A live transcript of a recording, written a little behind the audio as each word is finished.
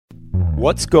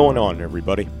What's going on,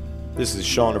 everybody? This is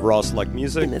Sean of Raw Select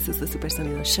Music. And this is the Super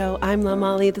Sonido Show. I'm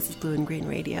Lamali. This is Blue and Green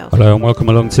Radio. Hello and welcome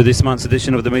along to this month's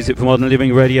edition of the Music for Modern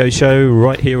Living radio show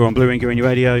right here on Blue and Green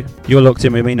Radio. You're locked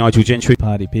in with me, Nigel Gentry.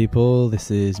 Party people, this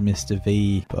is Mr.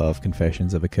 V of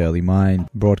Confessions of a Curly Mind,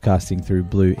 broadcasting through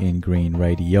Blue in Green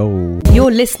Radio. You're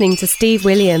listening to Steve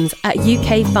Williams at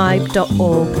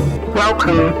uk5.org.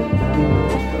 Welcome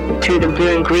to the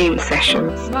Blue and Green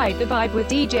sessions. Ride the vibe with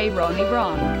DJ Ronnie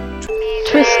Ron.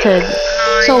 Twisted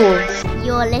Souls.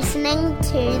 You're listening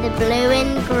to the Blue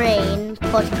and Green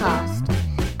podcast,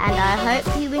 and I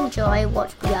hope you enjoy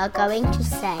what we are going to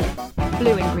say.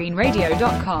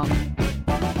 blueandgreenradio.com.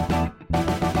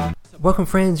 Welcome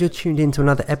friends, you're tuned in to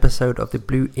another episode of the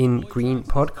Blue in Green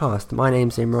podcast. My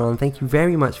name's Imran. Thank you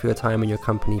very much for your time and your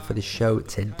company for the show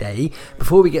today.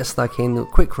 Before we get stuck in, a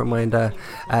quick reminder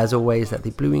as always that the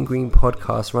Blue in Green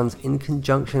podcast runs in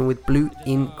conjunction with Blue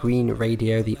in Green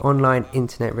Radio, the online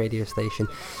internet radio station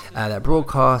that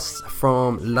broadcasts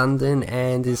from London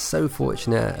and is so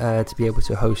fortunate to be able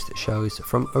to host shows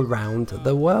from around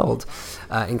the world,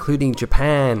 including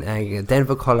Japan,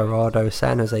 Denver, Colorado,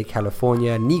 San Jose,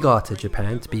 California, Niigata,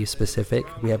 Japan to be specific.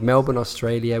 We have Melbourne,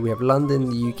 Australia. We have London in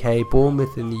the UK,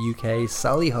 Bournemouth in the UK,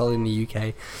 Solihull in the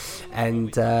UK,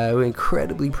 and we're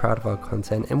incredibly proud of our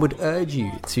content and would urge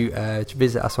you to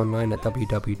visit us online at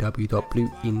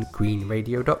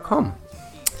www.blueingreenradio.com.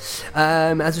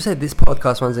 As we said, this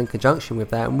podcast runs in conjunction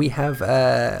with that, and we have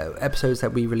episodes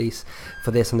that we release for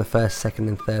this on the first, second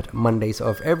and third Mondays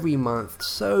of every month.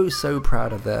 So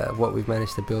proud of what we've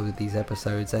managed to build with these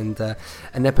episodes, and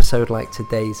an episode like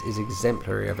today's is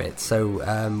exemplary of it. So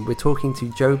we're talking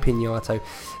to Joe Piñato,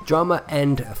 drummer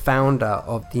and founder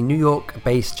of the New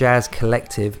York-based jazz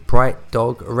collective Bright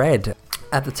Dog Red.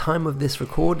 At the time of this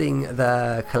recording,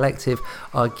 the collective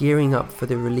are gearing up for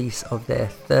the release of their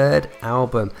third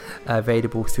album,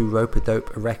 available through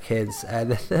Rope-A-Dope Records.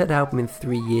 The third album in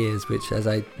 3 years, which, as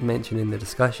I mentioned in the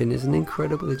discussion, is an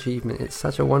incredible achievement. It's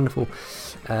such a wonderful,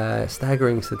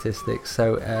 staggering statistic.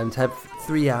 So to have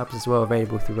 3 albums as well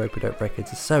available through Rope-A-Dope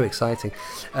Records is so exciting.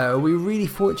 We're really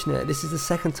fortunate. This is the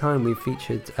second time we've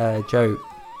featured Joe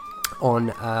on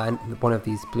one of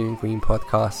these Blue and Green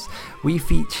podcasts. We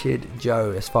featured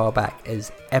Joe as far back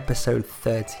as episode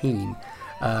 13,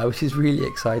 which is really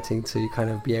exciting to kind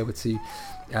of be able to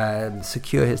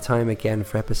secure his time again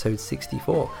for episode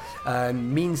 64.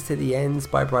 Means to the Ends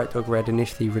by Bright Dog Red,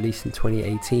 initially released in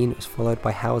 2018. It was followed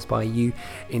by Housed by You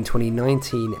in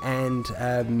 2019, and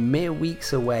mere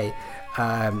weeks away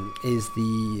is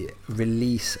the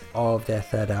release of their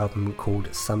third album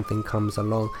called Something Comes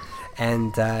Along.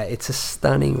 And it's a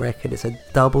stunning record. It's a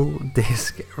double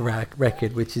disc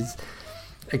record, which is,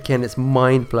 again, it's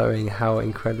mind-blowing how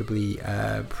incredibly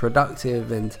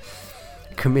productive and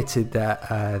committed that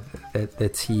the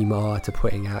team are to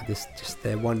putting out just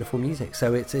their wonderful music.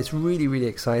 So it's really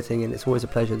exciting, and it's always a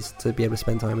pleasure to be able to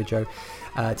spend time with Joe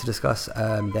to discuss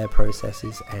their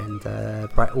processes and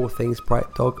all things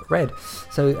Bright Dog Red.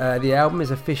 So the album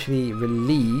is officially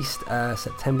released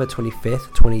September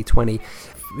 25th, 2020.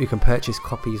 You can purchase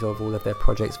copies of all of their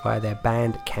projects via their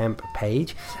Bandcamp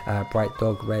page,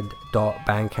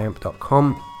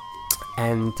 brightdogred.bandcamp.com.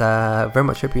 And very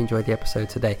much hope you enjoyed the episode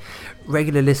today.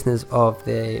 Regular listeners of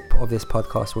this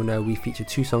podcast will know we feature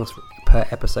 2 songs per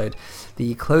episode.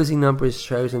 The closing number is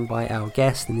chosen by our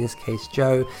guest, in this case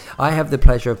Joe. I have the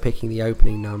pleasure of picking the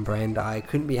opening number, and I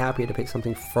couldn't be happier to pick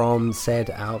something from said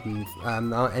album.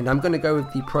 And I'm going to go with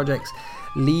the project's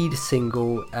lead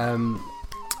single.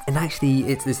 And actually,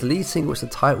 it's this lead single, it's the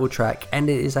title track,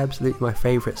 and it is absolutely my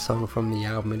favourite song from the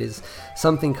album. It is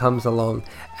Something Comes Along.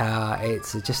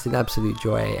 It's just an absolute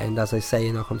joy, and as I say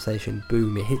in our conversation,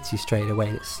 boom, it hits you straight away,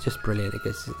 and it's just brilliant.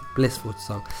 It's a blissful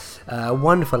song. A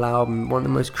wonderful album, one of the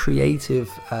most creative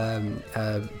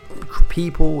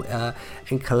people and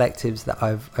collectives that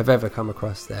I've ever come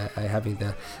across. Having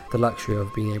the luxury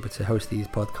of being able to host these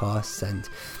podcasts and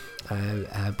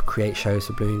create shows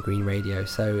for Blue and Green Radio,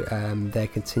 so their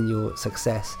continual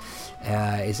success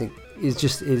is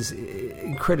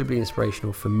incredibly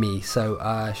inspirational for me. So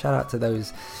shout out to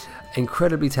those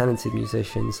incredibly talented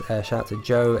musicians. Shout out to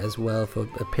Joe as well for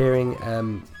appearing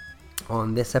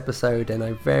on this episode, and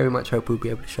I very much hope we'll be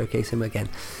able to showcase him again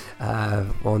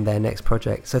on their next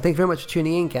project. So thank you very much for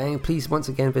tuning in, gang. Please once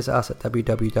again visit us at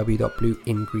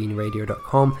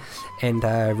www.blueingreenradio.com, and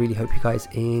really hope you guys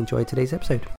enjoyed today's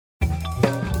episode.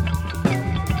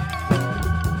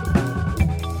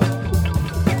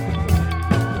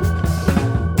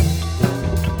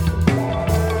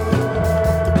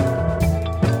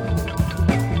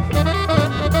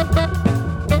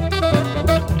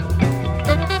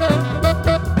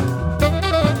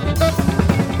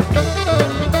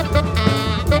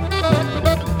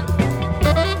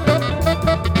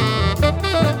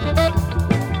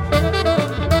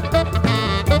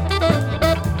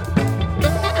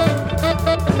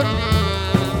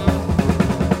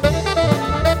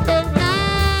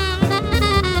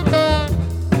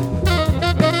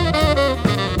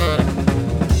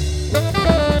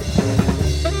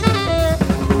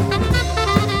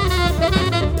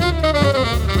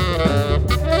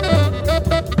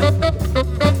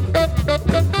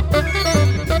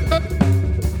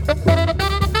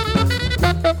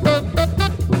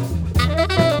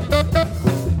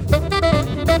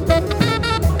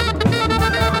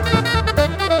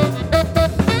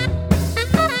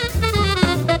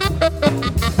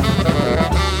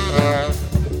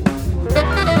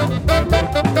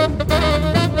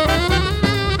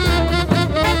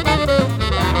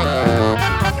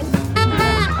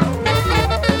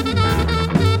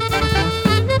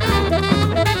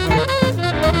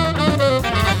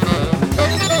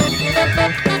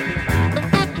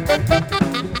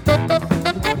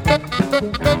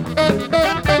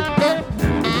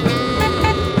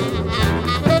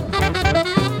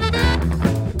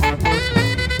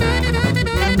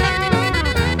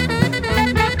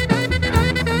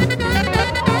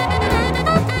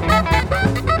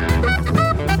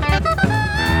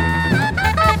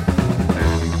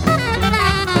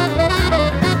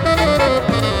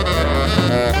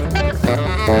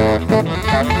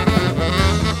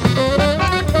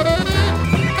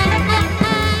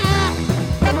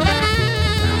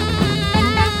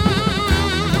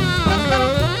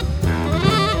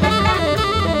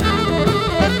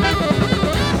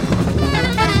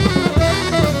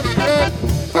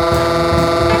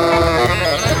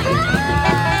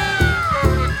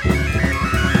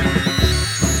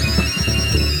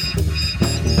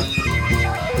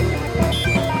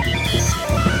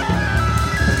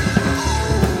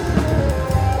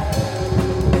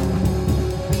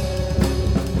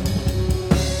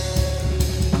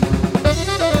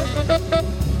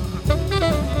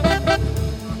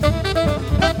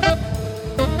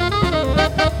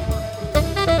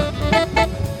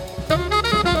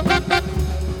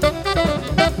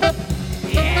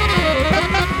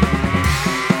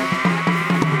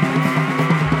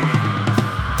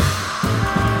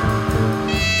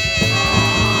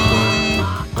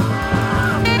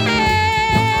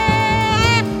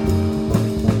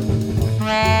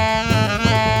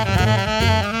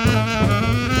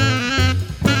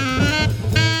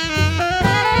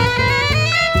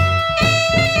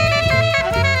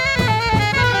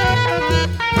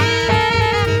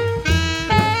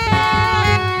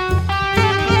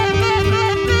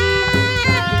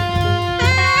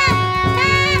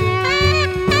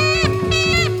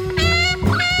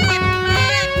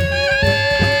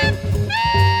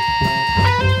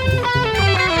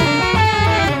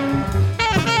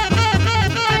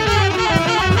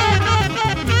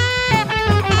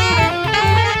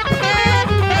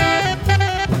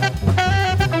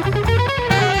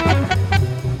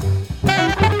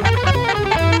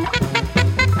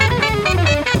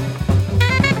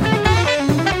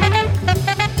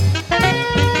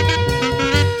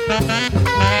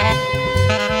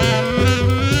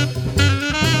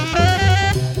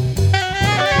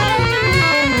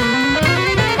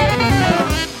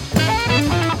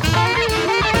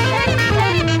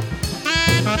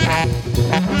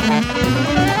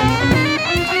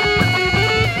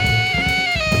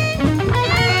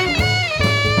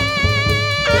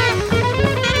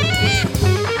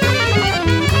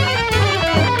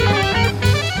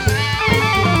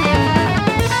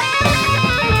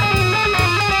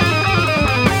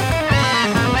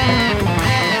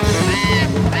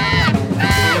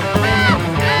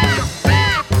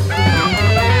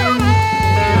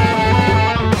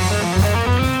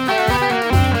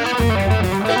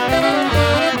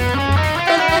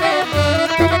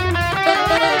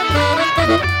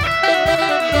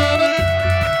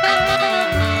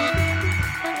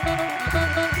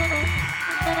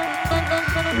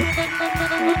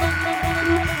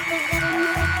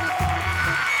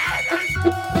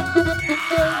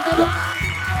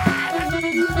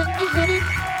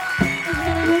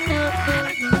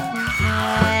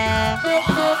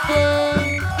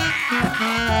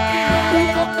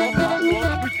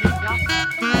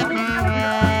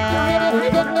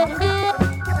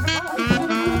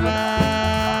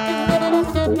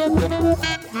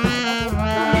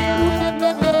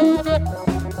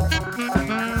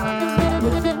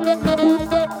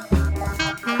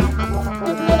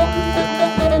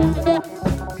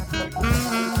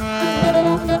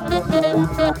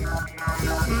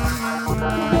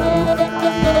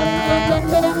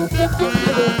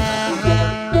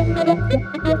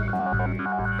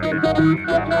 Very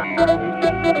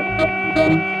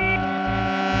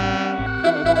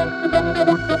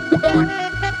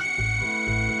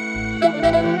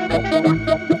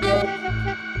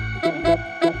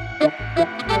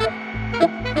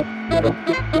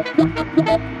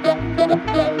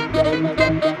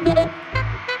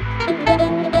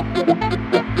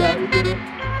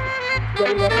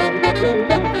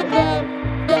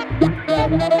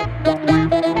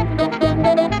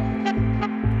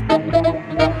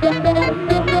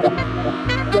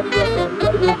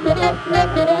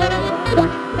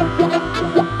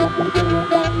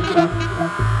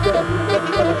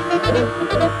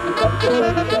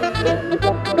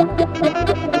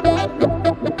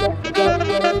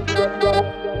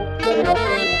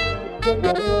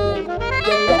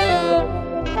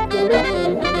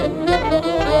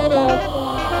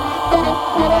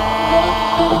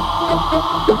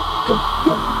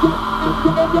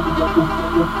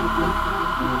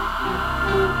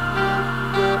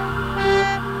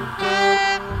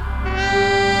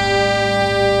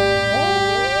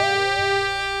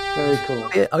cool.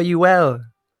 Are you well?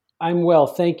 I'm well,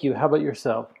 thank you. How about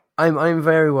yourself? I'm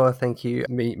very well, thank you.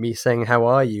 Me saying how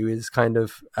are you is kind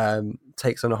of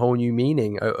takes on a whole new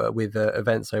meaning with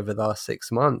events over the last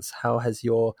 6 months. How has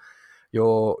your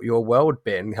world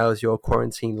been? How's your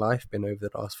quarantine life been over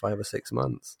the last 5 or 6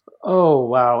 months? Oh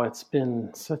wow, it's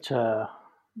been such a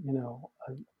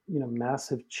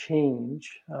massive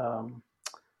change.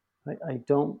 I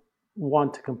don't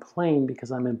want to complain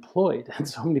because I'm employed, and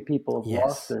so many people have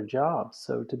lost their jobs.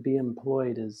 So to be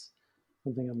employed is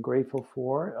something I'm grateful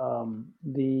for.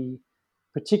 The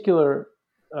particular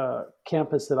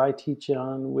campus that I teach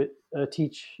on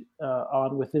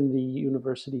within the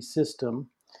university system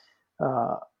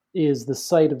is the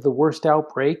site of the worst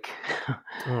outbreak.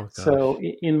 Oh, so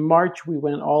in March, we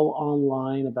went all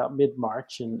online about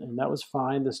mid-March, and that was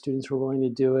fine. The students were willing to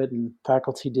do it, and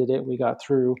faculty did it. We got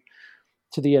through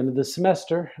to the end of the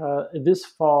semester. This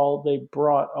fall, they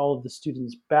brought all of the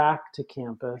students back to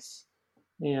campus,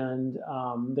 and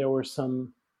there were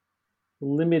some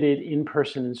limited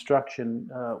in-person instruction,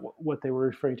 what they were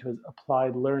referring to as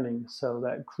applied learning. So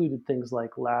that included things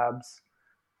like labs,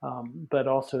 but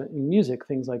also in music,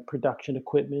 things like production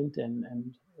equipment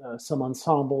and some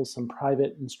ensembles, some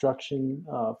private instruction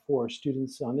for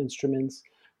students on instruments.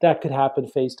 That could happen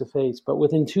face-to-face. But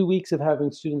within 2 weeks of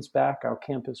having students back, our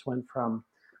campus went from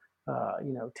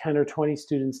 10 or 20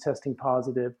 students testing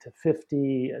positive to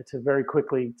 50 to very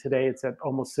quickly. Today it's at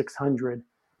almost 600.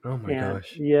 Oh my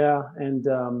gosh. Yeah, and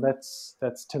that's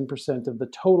 10% of the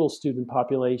total student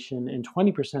population and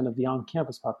 20% of the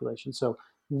on-campus population. So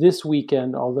this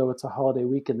weekend, although it's a holiday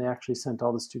weekend, they actually sent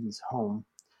all the students home,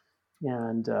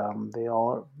 and they all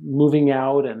are moving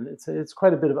out, and it's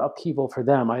quite a bit of upheaval for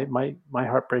them. My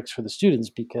heart breaks for the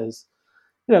students because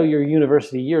your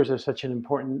university years are such an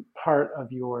important part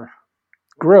of your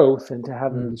growth, and to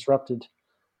have them disrupted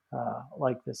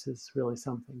like this is really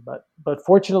something. But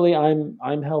fortunately,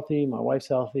 I'm healthy. My wife's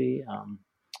healthy,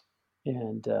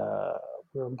 and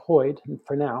we're employed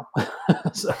for now,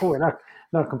 so we're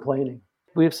not complaining.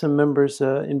 We have some members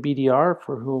in BDR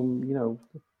for whom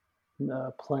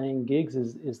playing gigs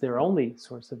is their only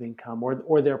source of income,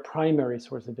 or their primary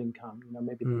source of income.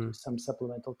 Maybe they do some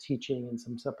supplemental teaching and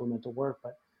some supplemental work,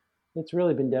 but it's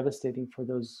really been devastating for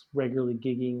those regularly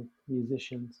gigging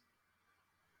musicians.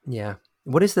 Yeah.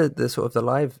 What is the sort of the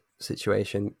live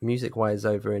situation music-wise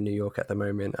over in New York at the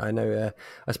moment? I know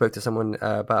I spoke to someone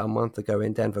about a month ago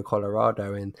in Denver,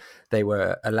 Colorado, and they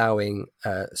were allowing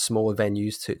small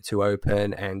venues to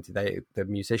open, and the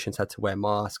musicians had to wear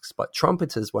masks, but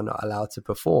trumpeters were not allowed to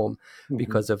perform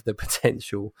because of the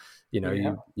potential,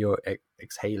 you're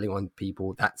exhaling on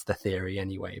people. That's the theory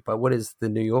anyway. But what is the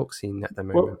New York scene at the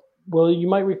moment? Well, you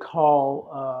might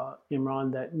recall,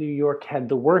 Imran, that New York had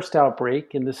the worst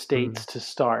outbreak in the States to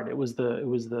start. It was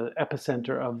the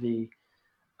epicenter of the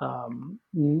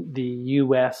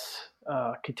U.S.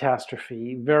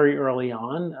 Catastrophe very early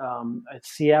on.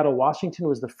 Seattle, Washington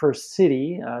was the first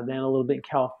city, then a little bit in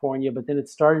California, but then it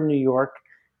started in New York,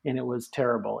 and it was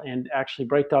terrible. And actually,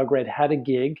 Bright Dog Red had a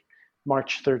gig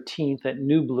March 13th at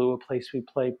New Blue, a place we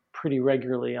play pretty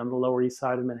regularly on the Lower East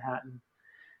Side of Manhattan.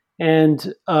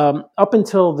 And up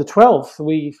until the 12th,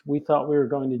 we thought we were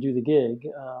going to do the gig.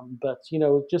 But,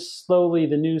 just slowly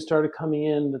the news started coming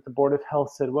in that the Board of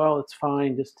Health said, well, it's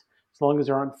fine, just as long as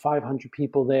there aren't 500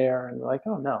 people there. And we're like,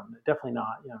 oh, no, definitely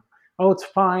not. Oh, it's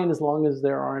fine as long as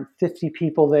there aren't 50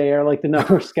 people there. Like the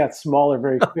numbers got smaller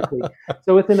very quickly.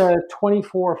 So within a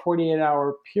 24 or 48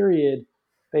 hour period,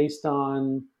 based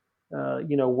on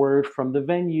word from the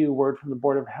venue, word from the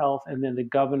Board of Health, and then the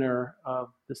governor of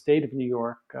the state of New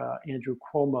York, Andrew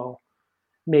Cuomo,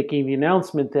 making the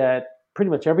announcement that pretty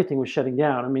much everything was shutting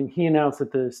down. I mean, he announced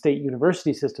that the state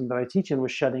university system that I teach in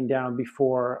was shutting down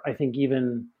before I think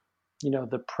even,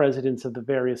 the presidents of the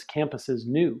various campuses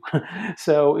knew.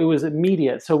 So it was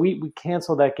immediate. So we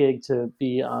canceled that gig to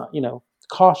be,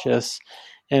 cautious.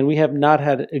 And we have not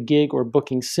had a gig or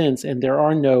booking since, and there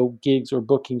are no gigs or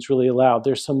bookings really allowed.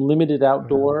 There's some limited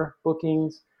outdoor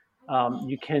bookings.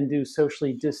 You can do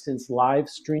socially distanced live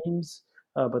streams,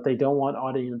 but they don't want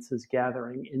audiences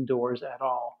gathering indoors at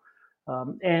all.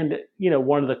 And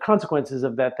one of the consequences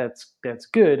of that that's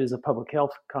good is a public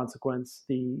health consequence.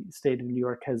 The state of New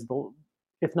York has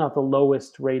if not the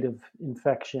lowest rate of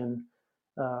infection.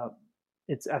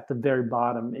 It's at the very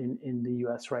bottom in the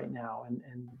U.S. right now,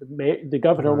 and the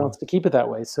governor wants to keep it that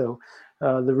way. So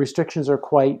the restrictions are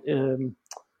quite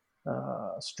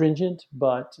stringent,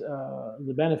 but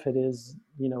the benefit is,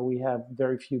 we have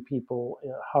very few people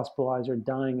hospitalized or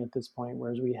dying at this point,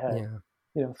 whereas we had,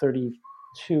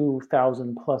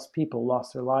 32,000 plus people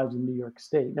lost their lives in New York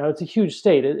State. Now, it's a huge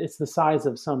state. It's the size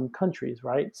of some countries,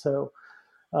 right? So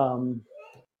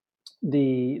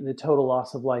the total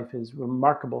loss of life is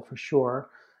remarkable for sure,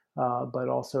 but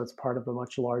also it's part of a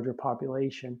much larger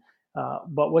population.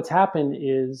 But what's happened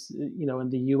is, in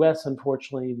the U.S.,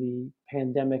 unfortunately, the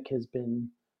pandemic has been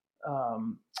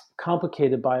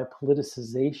complicated by a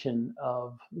politicization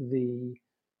of the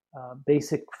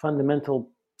basic fundamental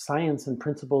science and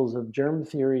principles of germ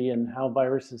theory and how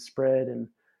viruses spread, and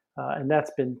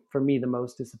that's been, for me, the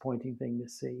most disappointing thing to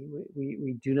see.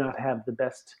 We do not have the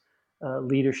best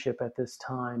leadership at this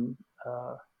time.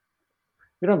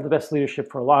 We don't have the best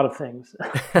leadership for a lot of things.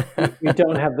 We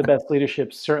don't have the best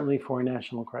leadership, certainly for a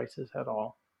national crisis at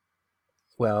all.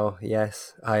 Well,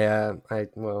 yes, I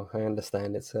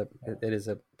understand. It is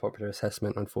a popular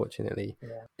assessment, unfortunately.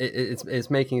 Yeah. It's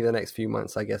making the next few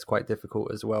months, I guess, quite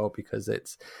difficult as well, because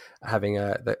it's having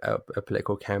a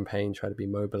political campaign try to be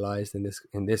mobilized in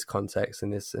this context, in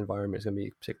this environment, is going to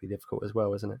be particularly difficult as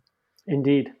well, isn't it?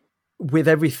 Indeed. With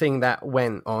everything that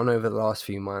went on over the last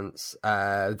few months,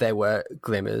 there were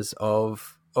glimmers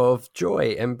of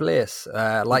joy and bliss,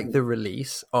 like the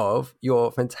release of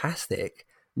your fantastic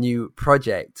new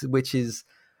project, which is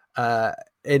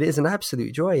it is an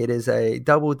absolute joy. It is a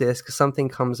double disc. Something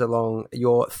Comes Along,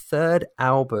 your third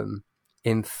album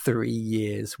in 3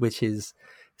 years, which is,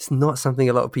 it's not something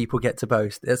a lot of people get to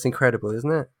boast. That's incredible,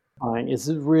 isn't it? It's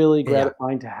really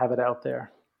gratifying to have it out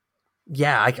there.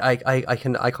 Yeah, I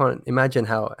can't imagine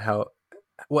how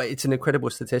well, it's an incredible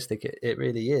statistic. It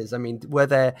really is. I mean,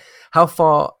 how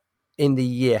far in the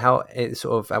year,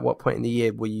 at what point in the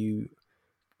year were you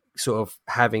sort of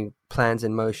having plans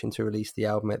in motion to release the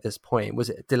album at this point? Was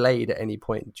it delayed at any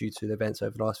point due to the events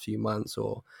over the last few months,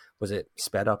 or was it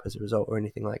sped up as a result, or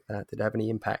anything like that? Did it have any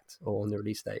impact on the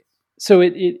release date? So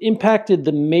it impacted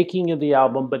the making of the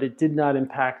album, but it did not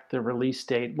impact the release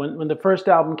date. When the first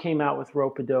album came out with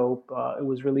Rope-A-Dope, it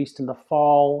was released in the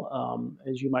fall,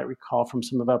 as you might recall from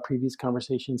some of our previous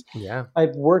conversations. Yeah,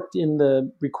 I've worked in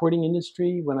the recording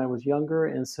industry when I was younger,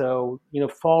 and so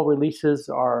fall releases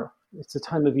it's a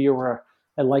time of year where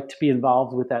I like to be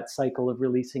involved with that cycle of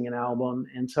releasing an album.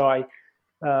 And so I,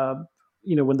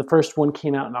 when the first one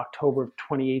came out in October of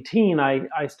 2018,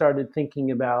 I started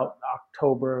thinking about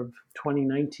October of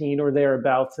 2019 or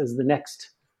thereabouts as the next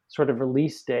sort of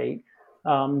release date.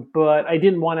 But I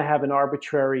didn't want to have an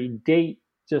arbitrary date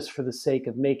just for the sake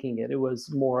of making it. It was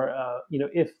more,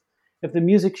 if the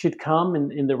music should come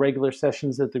in the regular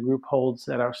sessions that the group holds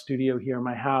at our studio here in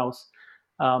my house,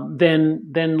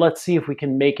 then let's see if we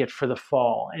can make it for the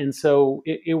fall. And so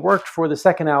it worked for the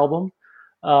second album.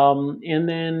 And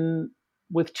then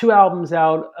with 2 albums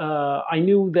out, I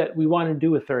knew that we wanted to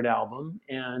do a third album.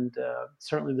 And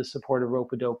certainly the support of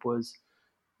Rope-A-Dope was,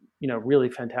 really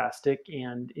fantastic.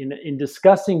 And in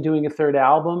discussing doing a third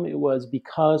album, it was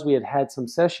because we had some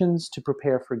sessions to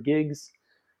prepare for gigs.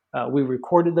 We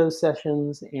recorded those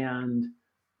sessions, and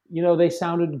they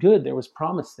sounded good. There was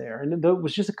promise there. And there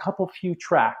was just a few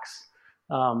tracks,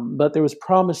 but there was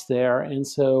promise there. And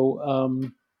so,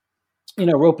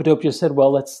 Rope-A-Dope just said,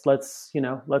 well, let's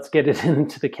get it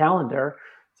into the calendar.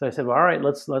 So I said, well, all right,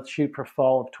 let's shoot for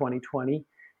fall of 2020.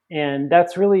 And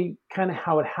that's really kind of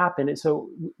how it happened. And so,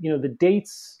 the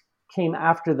dates came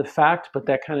after the fact, but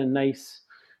that kind of nice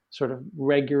sort of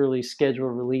regularly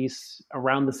scheduled release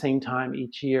around the same time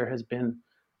each year has been,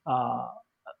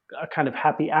 a kind of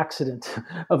happy accident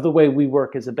of the way we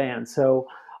work as a band. So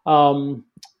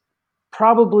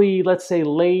probably, let's say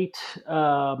late,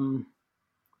 the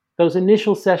those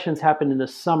initial sessions happened in the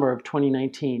summer of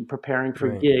 2019, preparing for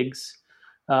gigs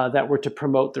that were to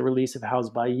promote the release of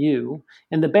Housed by You.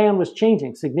 And the band was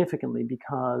changing significantly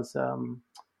because,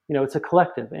 it's a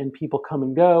collective and people come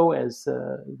and go as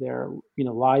their,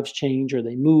 lives change or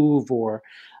they move or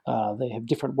they have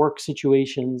different work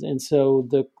situations. And so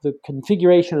the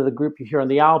configuration of the group you hear on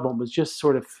the album was just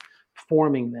sort of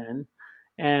forming then.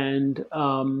 And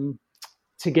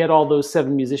to get all those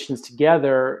 7 musicians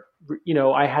together,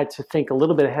 I had to think a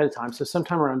little bit ahead of time. So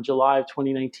sometime around July of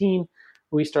 2019,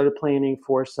 we started planning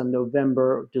for some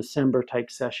November, December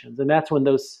type sessions. And that's when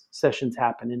those sessions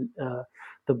happened. And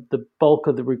the bulk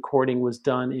of the recording was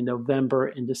done in November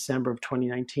and December of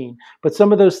 2019. But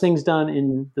some of those things done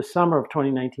in the summer of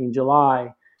 2019,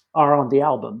 July, are on the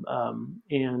album.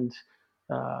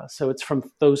 So it's from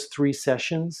those 3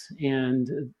 sessions.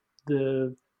 And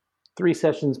the 3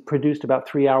 sessions produced about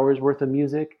 3 hours worth of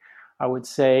music. I would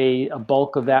say a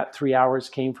bulk of that 3 hours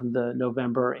came from the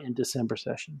November and December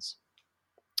sessions.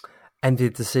 And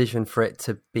the decision for it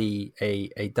to be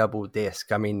a double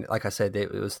disc, I mean, like I said,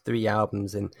 it was 3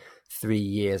 albums in 3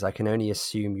 years. I can only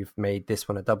assume you've made this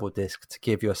one a double disc to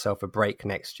give yourself a break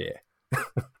next year.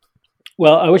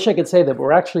 Well, I wish I could say that.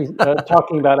 We're actually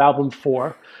talking about album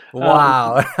 4.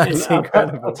 Wow, that's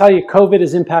incredible. I'll tell you, COVID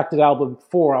has impacted album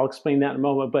 4. I'll explain that in a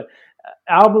moment. But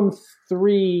album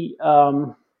 3,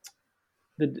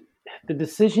 the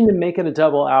decision to make it a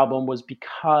double album was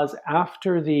because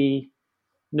after the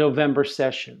November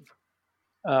session,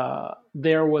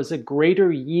 there was a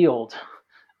greater yield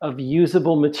of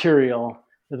usable material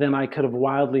than I could have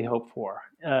wildly hoped for.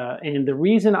 And the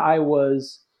reason I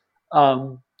was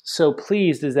so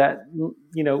pleased is that,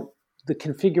 the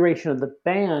configuration of the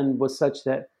band was such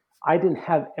that I didn't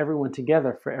have everyone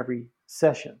together for every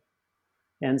session.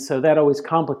 And so that always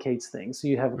complicates things. So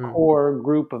you have a core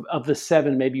group of the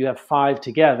 7, maybe you have 5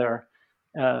 together.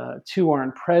 2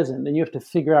 aren't present, then you have to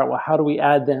figure out, well, how do we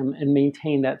add them and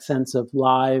maintain that sense of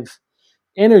live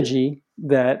energy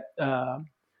that,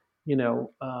 we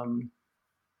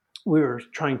were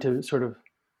trying to sort of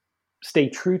stay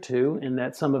true to, and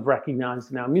that some have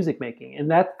recognized now music making.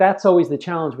 And that's always the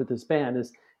challenge with this band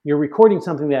is you're recording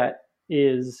something that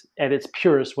is at its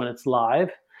purest when it's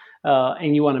live,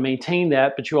 and you want to maintain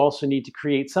that, but you also need to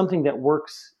create something that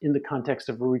works in the context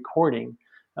of a recording.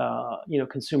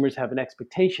 Consumers have an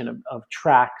expectation of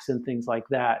tracks and things like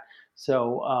that.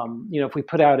 So, if we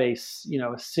put out a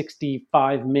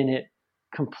 65-minute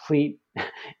complete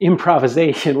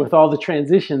improvisation with all the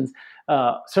transitions,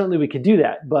 certainly we could do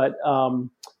that. But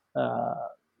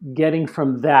getting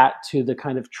from that to the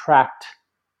kind of tracked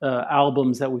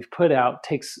albums that we've put out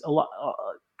takes a lot,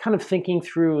 kind of thinking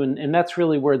through, and that's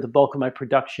really where the bulk of my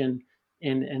production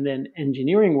and then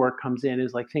engineering work comes in,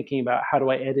 is like thinking about how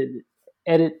do I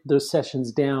edit those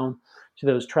sessions down to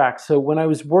those tracks. So when I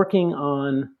was working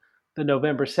on the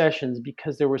November sessions,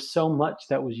 because there was so much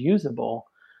that was usable,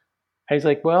 I was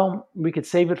like, well, we could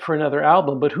save it for another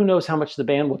album, but who knows how much the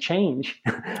band will change.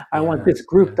 I want this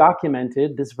group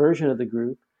documented, this version of the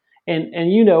group. And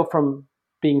from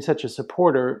being such a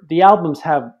supporter, the albums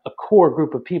have a core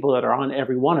group of people that are on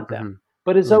every one of them.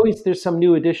 But it's always, there's some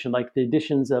new addition, like the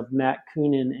additions of Matt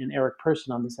Coonan and Eric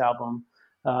Persson on this album.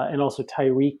 And also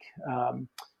Tyreek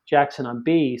Jackson on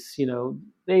bass,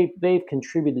 they've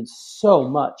contributed so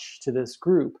much to this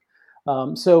group.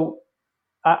 So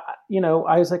I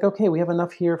was like, okay, we have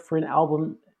enough here for an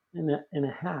album and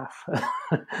a half.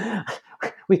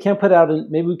 We can't put out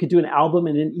maybe we could do an album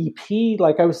and an EP.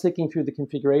 Like I was thinking through the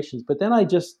configurations, but then I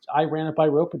ran it by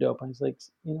Rope-A-Dope. I was like,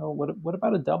 what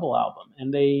about a double album?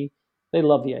 And they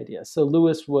love the idea. So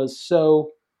Lewis was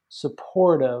so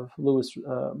supportive. Lewis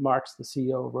Marks, the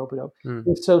CEO of Rope-A-Dope,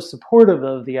 was so supportive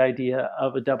of the idea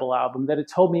of a double album that it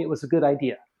told me it was a good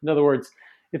idea. In other words,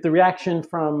 if the reaction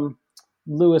from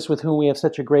Lewis, with whom we have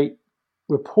such a great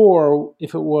rapport,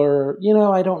 if it were,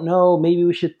 I don't know,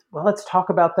 maybe let's talk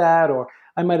about that. Or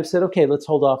I might have said, okay, let's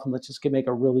hold off and let's just make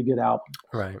a really good album.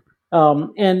 Right.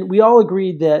 And we all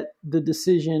agreed that the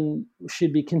decision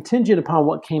should be contingent upon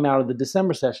what came out of the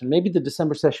December session. Maybe the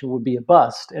December session would be a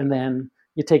bust, and then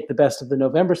you take the best of the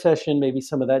November session, maybe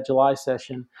some of that July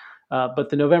session. But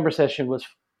the November session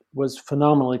was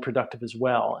phenomenally productive as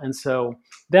well. And so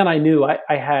then I knew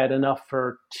I had enough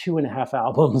for 2.5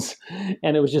 albums,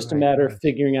 and it was just a matter of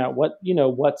figuring out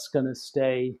what's going to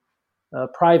stay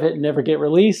private and never get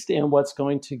released, and what's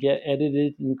going to get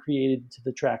edited and created to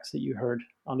the tracks that you heard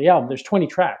on the album. There's 20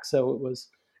 tracks, so it was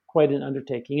quite an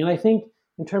undertaking. And I think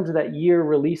in terms of that year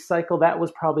release cycle, that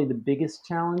was probably the biggest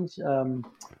challenge,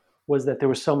 was that there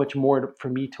was so much more for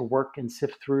me to work and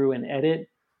sift through and edit.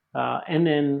 And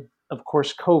then of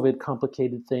course, COVID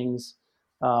complicated things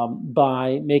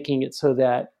by making it so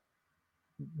that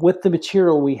with the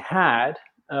material we had,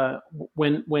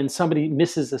 when somebody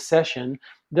misses a session,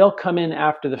 they'll come in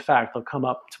after the fact. They'll come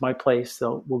up to my place.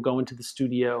 We'll go into the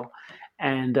studio,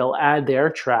 and they'll add their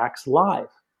tracks live.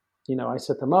 I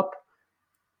set them up.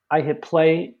 I hit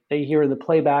play. They hear in the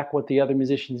playback what the other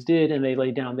musicians did, and they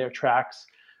lay down their tracks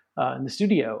in the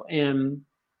studio. And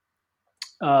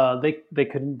they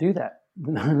couldn't do that.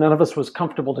 None of us was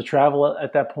comfortable to travel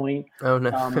at that point. Oh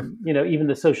no! Even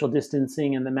the social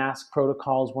distancing and the mask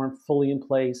protocols weren't fully in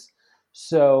place.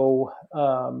 So,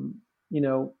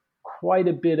 quite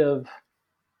a bit of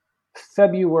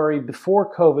February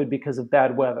before COVID because of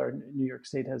bad weather. New York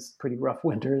State has pretty rough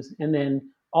winters. And then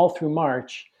all through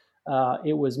March,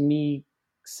 it was me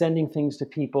sending things to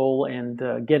people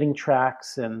and getting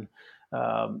tracks and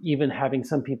even having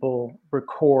some people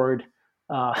record.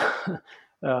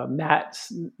 Matt,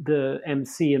 the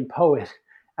MC and poet,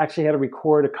 actually had to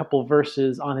record a couple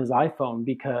verses on his iPhone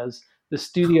because the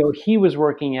studio he was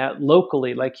working at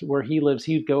locally, like where he lives,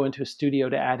 he'd go into a studio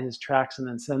to add his tracks and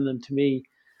then send them to me.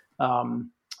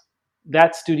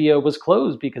 That studio was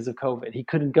closed because of COVID. He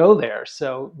couldn't go there.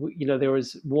 So, there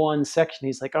was one section.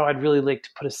 He's like, "Oh, I'd really like to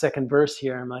put a second verse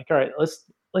here." I'm like, "All right, let's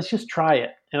just try it."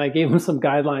 And I gave him some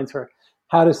guidelines for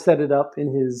how to set it up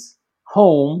in his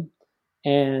home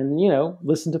and,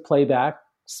 listen to playback,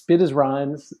 spit his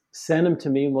rhymes, send them to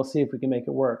me, and we'll see if we can make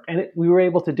it work. And we were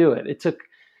able to do it. It took,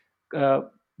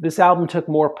 this album took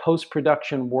more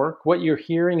post-production work. What you're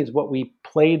hearing is what we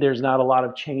played. There's not a lot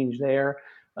of change there.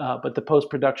 But the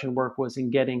post-production work was in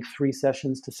getting 3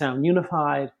 sessions to sound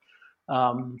unified,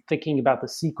 thinking about the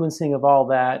sequencing of all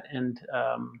that, and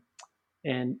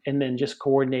then just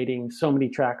coordinating so many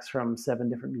tracks from 7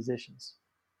 different musicians.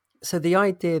 So the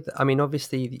idea that,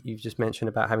 obviously you've just mentioned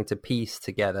about having to piece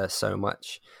together so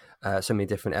many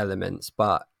different elements,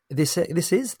 but this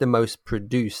is the most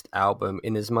produced album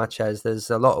in as much as there's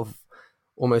a lot of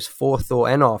almost forethought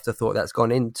and afterthought that's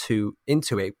gone into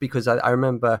it, because I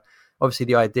remember obviously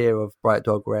the idea of Bright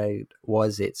Dog Red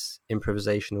was its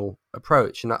improvisational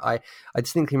approach. And I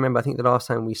distinctly remember, I think the last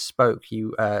time we spoke,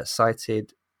 you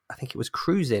cited, I think it was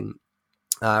Cruisin'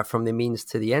 from the Means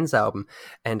to the Ends album.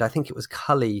 And I think it was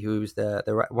Cully, who was the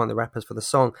one of the rappers for the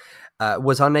song,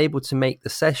 was unable to make the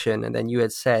session. And then you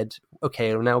had said,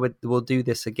 okay, well, now we'll do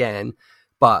this again.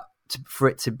 But for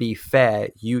it to be fair,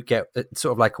 you get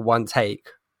sort of like one take.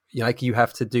 Like you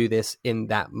have to do this in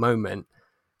that moment.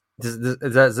 Does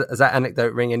that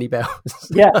anecdote ring any bells?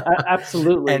 Yeah,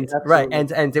 absolutely. Absolutely. Right,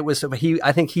 and it was sort of,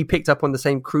 I think he picked up on the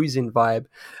same Cruisin' vibe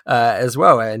as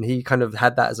well, and he kind of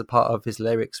had that as a part of his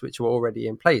lyrics, which were already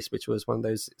in place, which was one of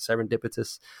those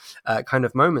serendipitous kind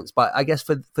of moments. But I guess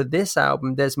for this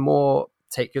album, there's more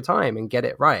take your time and get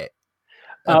it right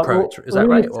approach. Is that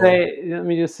right? Let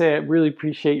me just say, I really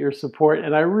appreciate your support,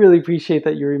 and I really appreciate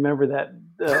that you remember that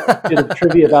bit of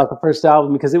trivia about the first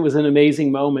album, because it was an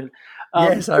amazing moment.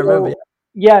 Yes, I remember.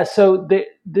 Yeah, so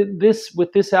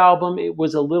this album, it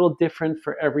was a little different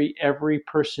for every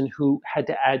person who had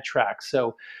to add tracks.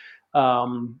 So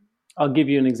I'll give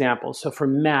you an example. So for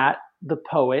Matt, the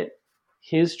poet,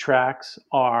 his tracks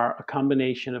are a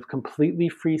combination of completely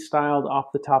freestyled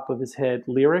off the top of his head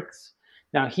lyrics.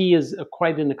 Now, he is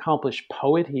quite an accomplished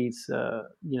poet. He's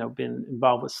been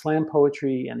involved with slam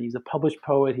poetry, and he's a published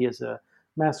poet. He has a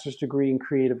master's degree in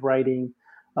creative writing.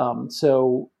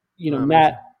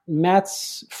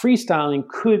 Matt's freestyling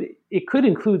could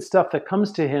include stuff that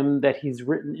comes to him that he's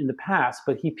written in the past,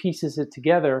 but he pieces it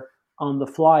together on the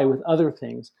fly with other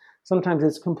things. Sometimes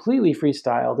it's completely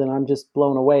freestyled, and I'm just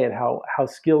blown away at how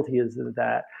skilled he is at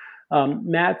that.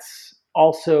 Matt's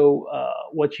also,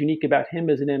 what's unique about him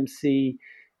as an MC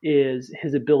is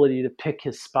his ability to pick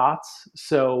his spots.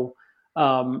 So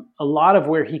a lot of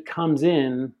where he comes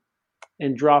in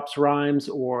and drops rhymes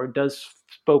or does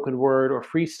spoken word or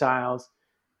freestyles,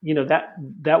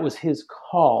 that was his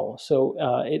call. So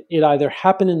it either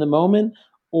happened in the moment,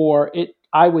 or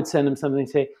I would send him something and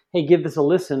say, "Hey, give this a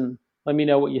listen. Let me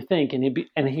know what you think."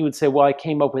 And he would say, "Well, I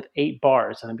came up with 8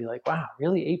 bars." And I'd be like, "Wow,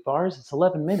 really? 8 bars? It's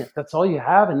 11 minutes. That's all you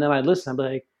have?" And then I'd listen. I'd be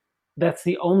like, "That's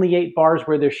the only 8 bars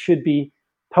where there should be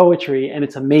poetry, and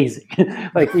it's amazing."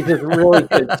 Like, he's just really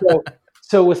good.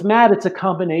 So with Matt, it's a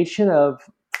combination of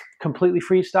completely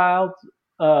freestyled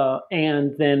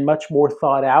and then much more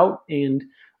thought out. And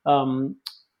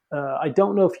I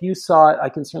don't know if you saw it. I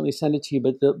can certainly send it to you.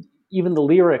 But even the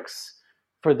lyrics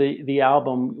for the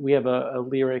album, we have a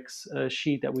lyrics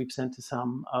sheet that we've sent to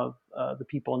some of the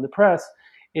people in the press.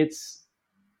 It's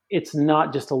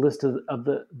not just a list of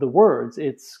the words.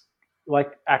 It's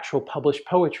like actual published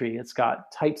poetry. It's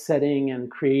got typesetting and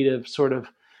creative sort of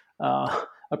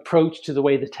approach to the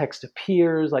way the text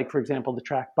appears. Like, for example, the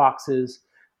track Boxes,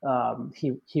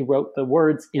 he wrote the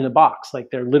words in a box.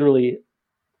 Like they're literally,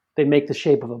 they make the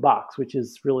shape of a box, which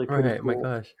is really pretty cool. My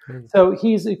gosh. So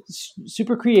he's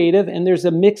super creative, and there's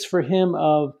a mix for him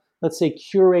of, let's say,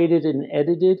 curated and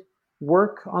edited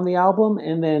work on the album,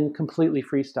 and then completely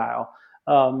freestyle.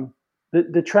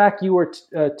 The track You Are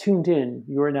Tuned In,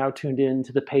 You Are Now Tuned In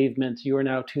to the Pavement, You Are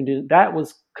Now Tuned In, that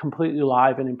was completely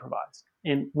live and improvised.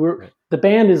 And the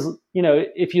band is,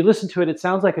 if you listen to it, it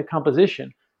sounds like a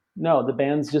composition. No, the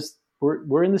band's just,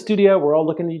 we're in the studio, we're all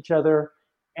looking at each other,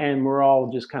 and we're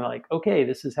all just kind of like, okay,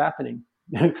 this is happening.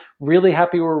 Really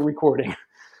happy we're recording.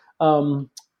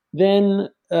 Then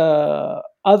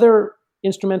other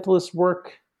instrumentalists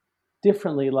work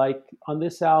differently. Like on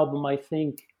this album, I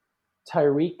think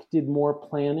Tyreek did more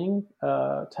planning.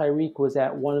 Tyreek was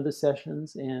at one of the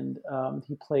sessions, and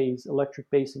he plays electric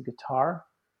bass and guitar.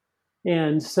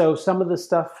 And so some of the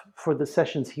stuff for the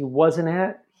sessions he wasn't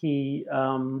at, he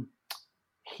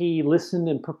listened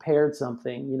and prepared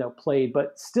something, played,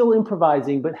 but still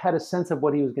improvising, but had a sense of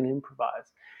what he was going to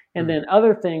improvise. And then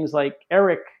other things like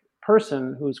Eric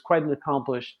Person, who's quite an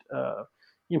accomplished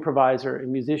improviser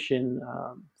and musician.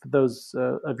 For those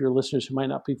of your listeners who might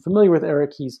not be familiar with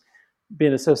Eric, he's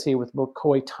been associated with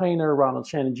McCoy Tyner, Ronald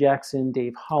Shannon Jackson,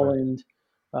 Dave Holland,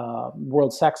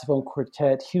 World Saxophone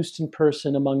Quartet, Houston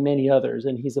Person, among many others.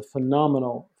 And he's a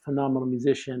phenomenal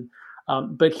musician.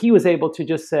 But he was able to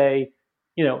just say,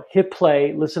 hit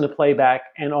play, listen to playback,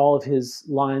 and all of his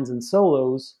lines and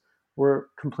solos were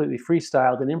completely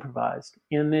freestyled and improvised.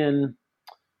 And then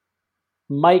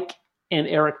Mike and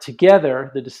Eric together,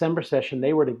 the December session,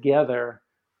 they were together.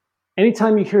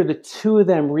 Anytime you hear the two of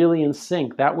them really in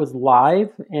sync, that was live,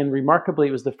 and remarkably,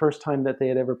 it was the first time that they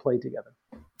had ever played together.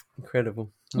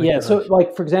 Incredible. So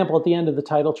like, for example, at the end of the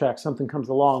title track, Something Comes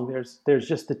Along, there's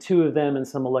just the two of them and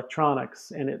some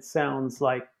electronics, and it sounds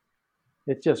like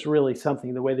it's just really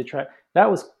something, the way they track. That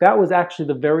was actually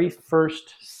the very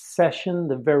first session,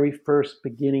 the very first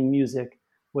beginning music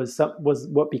was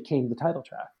what became the title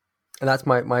track. And that's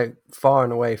my far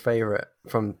and away favorite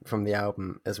from the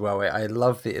album as well. I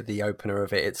love the opener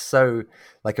of it. It's so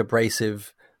like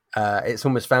abrasive. It's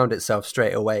almost found itself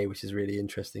straight away, which is really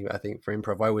interesting. I think for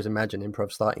improv, I always imagine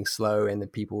improv starting slow and then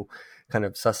people kind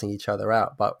of sussing each other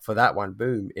out. But for that one,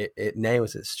 boom, it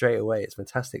nails it straight away. It's a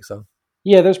fantastic song.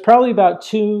 Yeah, there's probably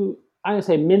about a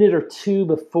minute or two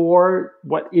before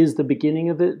what is the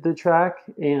beginning of the track,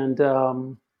 and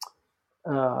that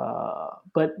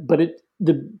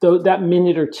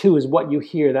minute or two is what you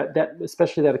hear. That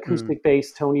especially that acoustic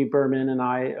bass. Tony Berman and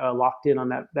I locked in on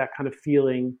that kind of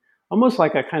feeling, almost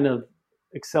like a kind of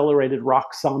accelerated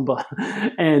rock samba,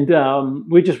 and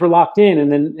we just were locked in.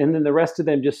 And then the rest of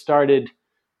them just started.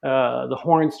 The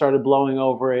horn started blowing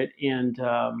over it, and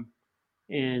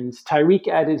Tyreek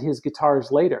added his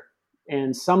guitars later.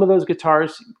 And some of those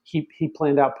guitars, he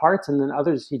planned out parts, and then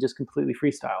others he just completely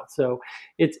freestyled. So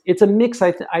it's a mix,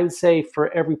 I would say,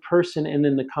 for every person, and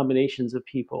then the combinations of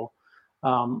people.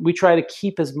 We try to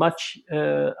keep as much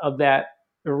of that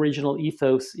original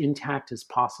ethos intact as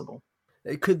possible.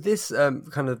 Could this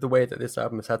kind of the way that this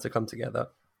album has had to come together,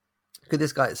 could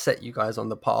this guy set you guys on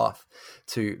the path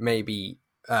to maybe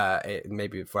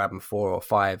for album 4 or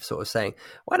 5, sort of saying,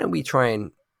 why don't we try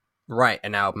and write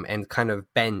an album and kind of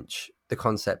bench the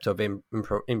concept of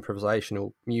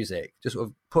improvisational music, just sort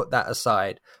of put that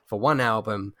aside for one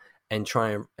album and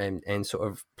try and sort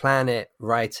of plan it,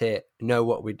 write it, know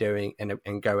what we're doing,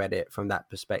 and go at it from that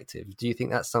perspective? Do you think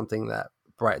that's something that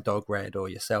Bright Dog Red or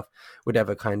yourself would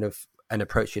ever kind of an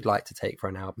approach you'd like to take for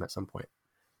an album at some point?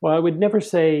 Well, I would never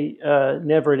say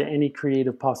never to any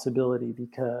creative possibility,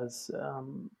 because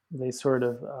they sort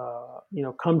of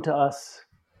come to us,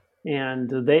 and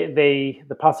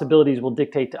the possibilities will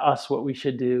dictate to us what we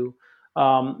should do.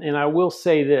 And I will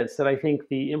say this, that I think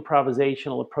the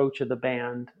improvisational approach of the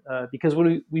band, because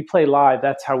when we play live,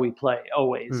 that's how we play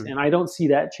always. And I don't see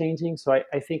that changing. So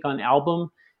I think on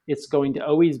album, it's going to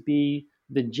always be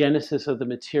the genesis of the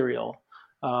material.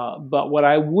 But what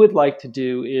I would like to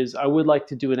do is I would like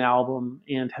to do an album,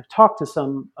 and have talked to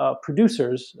some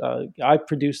producers. I've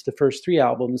produced the first 3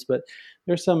 albums, but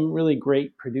there's some really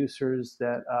great producers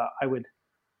that I would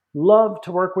love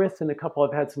to work with, and a couple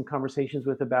I've had some conversations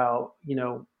with about,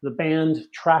 the band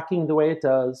tracking the way it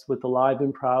does with the live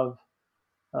improv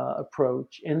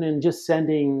approach, and then just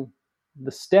sending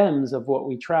the stems of what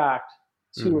we tracked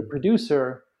to a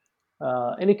producer.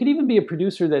 And it could even be a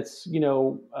producer that's,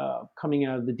 coming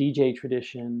out of the DJ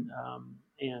tradition,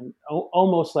 and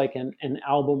almost like an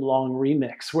album long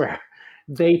remix where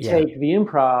they take the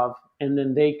improv and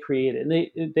then they create it,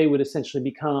 and they would essentially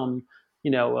become,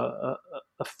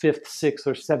 a fifth, sixth,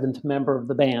 or seventh member of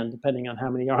the band, depending on how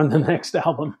many are on the next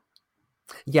album.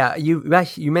 Yeah, you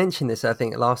mentioned this, I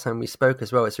think, last time we spoke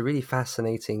as well. It's a really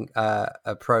fascinating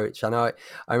approach. And I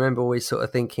remember always sort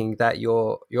of thinking that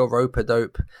your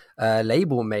Rope-A-Dope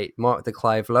label mate, Mark de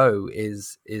Clive Lowe,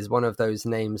 is one of those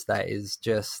names that is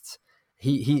just,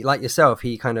 he like yourself,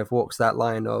 he kind of walks that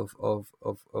line of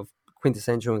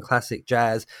quintessential and classic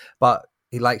jazz, but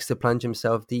he likes to plunge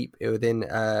himself deep within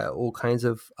all kinds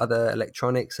of other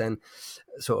electronics and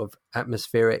sort of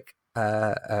atmospheric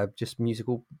just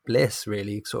musical bliss,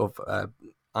 really, sort of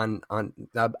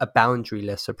a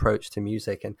boundaryless approach to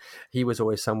music. And he was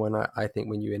always someone I think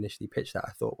when you initially pitched that,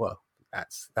 I thought, well,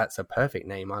 that's a perfect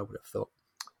name, I would have thought.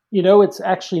 It's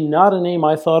actually not a name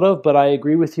I thought of, but I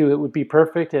agree with you. It would be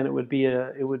perfect, and it would be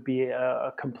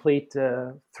a complete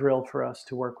thrill for us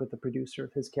to work with a producer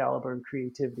of his caliber and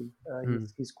creativity.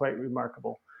 He's quite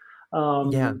remarkable.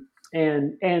 And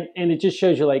it just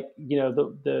shows you, like,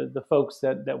 the folks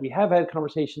that we have had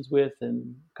conversations with,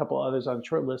 and a couple others on the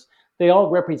short list, they all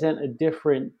represent a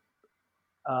different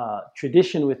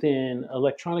tradition within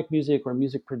electronic music or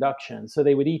music production. So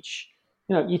they would each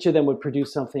of them would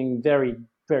produce something very,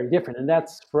 very different. And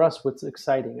that's, for us, what's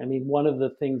exciting. I mean, one of the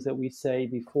things that we say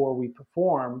before we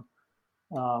perform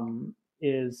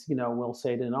is, we'll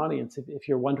say to an audience, if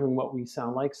you're wondering what we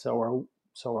sound like, so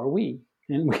are we.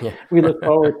 And we look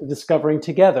forward to discovering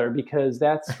together, because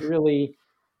that's really,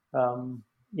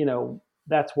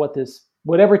 that's what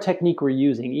whatever technique we're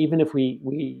using, even if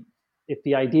if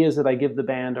the ideas that I give the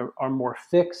band are more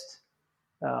fixed,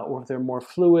 or if they're more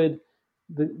fluid,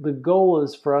 the goal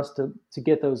is for us to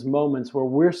get those moments where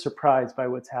we're surprised by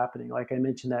what's happening. Like I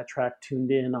mentioned, that track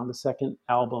Tuned In on the second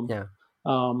album.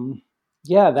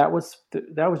 That was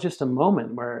just a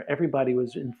moment where everybody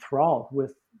was enthralled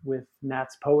with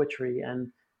Matt's poetry,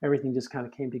 and everything just kind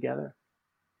of came together.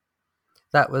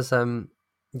 That was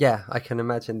I can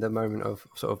imagine the moment of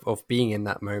being in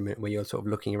that moment where you're sort of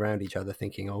looking around each other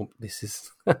thinking, oh, this is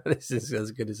this is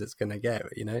as good as it's going to get.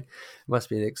 It must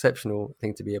be an exceptional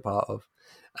thing to be a part of.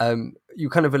 You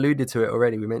kind of alluded to it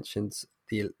already. We mentioned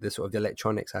the sort of the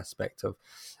electronics aspect of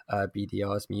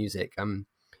BDR's music.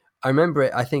 I remember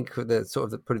it. I think the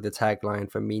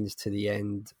tagline for Means to the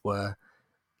End were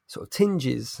sort of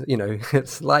tinges,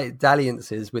 slight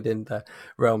dalliances within the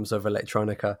realms of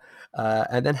electronica.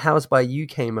 And then Housed by You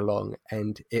came along,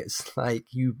 and it's like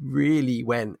you really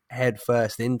went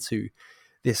headfirst into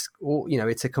this,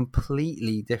 it's a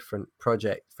completely different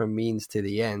project from Means to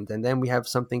the End. And then we have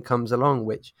Something Comes Along,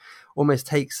 which almost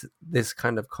takes this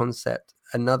kind of concept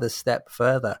another step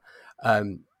further.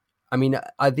 I mean,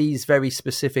 are these very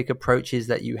specific approaches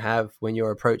that you have when you're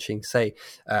approaching, say,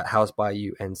 Housed by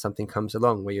You and Something Comes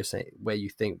Along, where you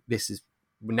think this is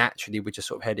naturally, we're just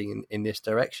sort of heading in this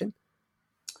direction?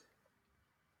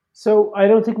 So I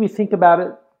don't think we think about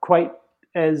it quite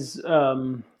as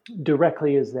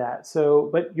directly as that. So,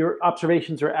 but your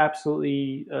observations are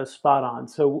absolutely spot on.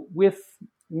 So with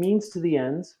Means to the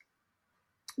Ends,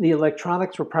 the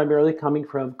electronics were primarily coming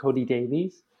from Cody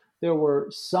Davies. There were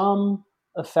some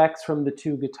effects from the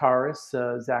two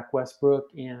guitarists, Zach Westbrook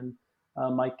and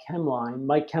Mike Kemline.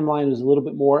 Mike Kemline was a little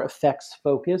bit more effects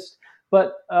focused,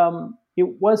 but it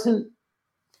wasn't.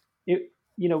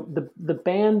 The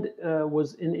band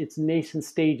was in its nascent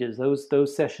stages.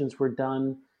 Those sessions were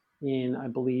done in, I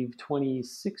believe,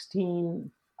 2016.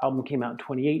 Album came out in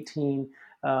 2018.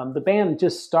 The band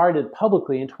just started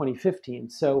publicly in 2015.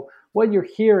 So what you're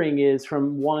hearing is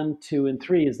from 1, 2, and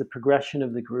 3 is the progression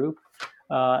of the group.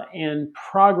 And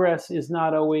progress is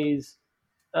not always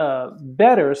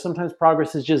better. Sometimes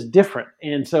progress is just different.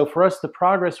 And so for us, the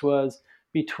progress was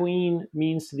between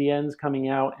Means to the Ends coming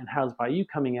out and Housed by You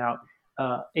coming out,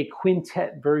 a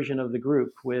quintet version of the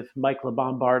group with Mike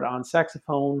LeBombard on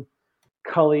saxophone,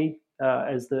 Cully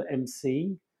as the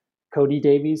MC, Cody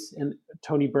Davies and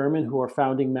Tony Berman, who are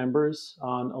founding members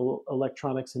on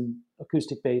electronics and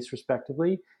acoustic bass,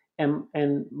 respectively,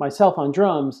 and myself on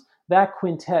drums. That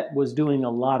quintet was doing a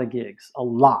lot of gigs, a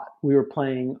lot. We were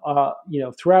playing,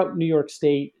 throughout New York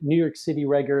State, New York City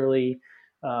regularly,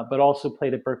 but also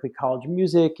played at Berklee College of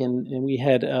Music, and we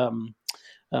had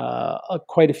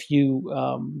quite a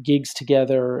few gigs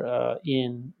together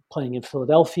playing in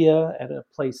Philadelphia at a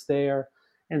place there.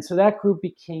 And so that group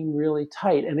became really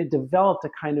tight, and it developed a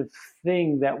kind of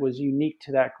thing that was unique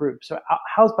to that group. So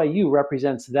Housed by You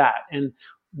represents that. And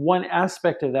one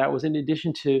aspect of that was, in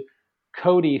addition to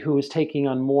Cody, who was taking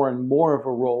on more and more of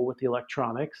a role with the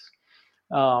electronics,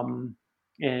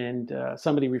 and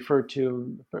somebody referred to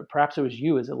him, perhaps it was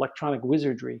you, as electronic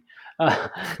wizardry.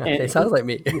 And it sounds like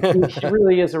me. He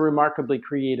really is a remarkably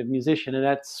creative musician, and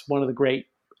that's one of the great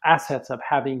assets of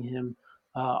having him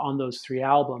on those 3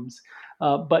 albums.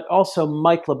 But also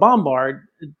Mike LeBombard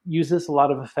uses a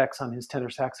lot of effects on his tenor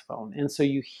saxophone. And so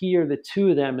you hear the two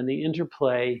of them in the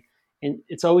interplay, and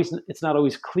it's not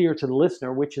always clear to the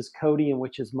listener which is Cody and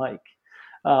which is Mike.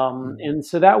 And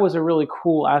so that was a really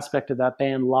cool aspect of that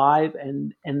band live,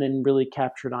 and then really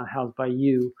captured on Housed by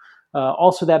You.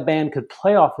 Also, that band could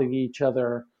play off of each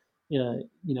other,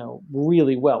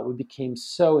 really well. We became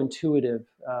so intuitive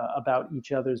about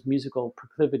each other's musical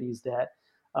proclivities that,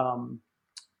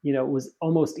 it was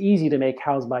almost easy to make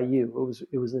Housed by You.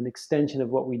 It was an extension of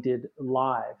what we did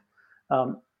live.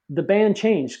 The band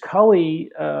changed.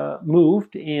 Cully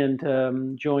moved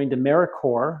and joined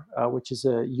AmeriCorps, which is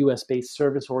a U.S.-based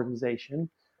service organization.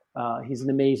 He's an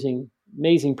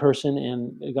amazing person,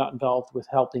 and got involved with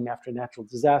helping after natural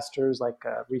disasters like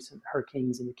recent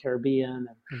hurricanes in the Caribbean.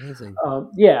 Amazing.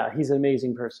 He's an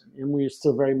amazing person, and we're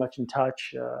still very much in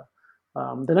touch.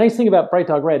 The nice thing about Bright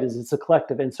Dog Red is it's a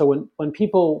collective, and so when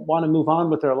people want to move on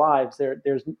with their lives,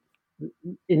 there's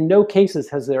in no cases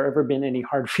has there ever been any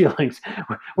hard feelings.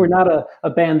 We're not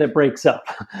a band that breaks up.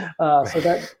 So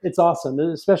that it's awesome,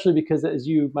 especially because, as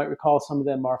you might recall, some of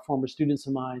them are former students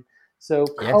of mine. So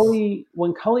yes.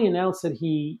 When Cully announced that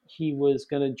he was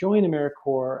going to join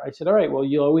AmeriCorps, I said, all right, well,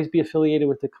 you'll always be affiliated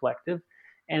with the collective.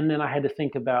 And then I had to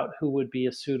think about who would be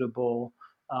a suitable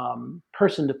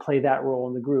person to play that role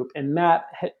in the group. And Matt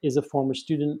is a former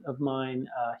student of mine.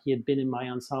 He had been in my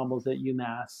ensembles at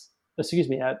UMass. At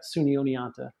SUNY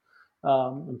Oneonta.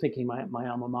 I'm thinking my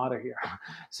alma mater here.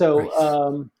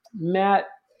 So Matt,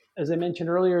 as I mentioned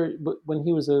earlier, when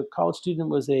he was a college student,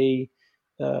 was a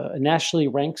nationally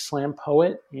ranked slam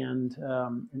poet and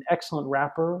an excellent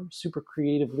rapper, super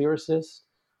creative lyricist.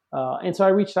 And so I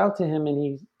reached out to him,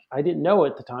 and I didn't know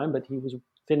at the time, but he was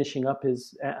finishing up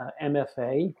his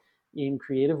MFA in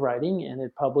creative writing and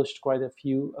had published quite a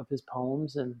few of his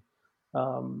poems. And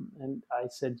I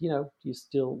said, would you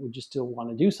still want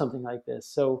to do something like this?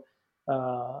 So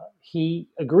he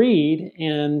agreed,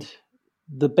 and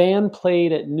the band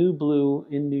played at New Blue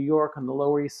in New York on the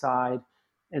Lower East Side.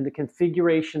 And the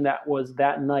configuration that was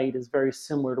that night is very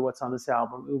similar to what's on this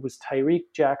album. It was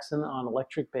Tyreek Jackson on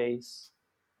electric bass.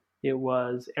 It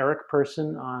was Eric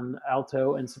Person on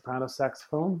alto and soprano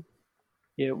saxophone.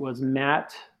 It was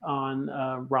Matt on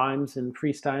rhymes and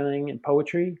freestyling and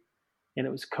poetry. And it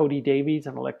was Cody Davies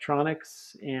on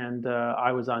electronics, and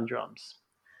I was on drums.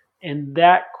 And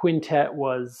that quintet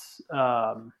was,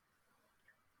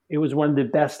 it was one of the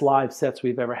best live sets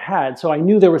we've ever had. So I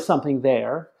knew there was something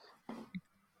there.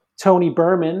 Tony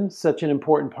Berman, such an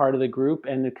important part of the group,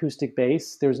 and acoustic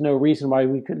bass. There's no reason why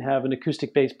we couldn't have an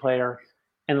acoustic bass player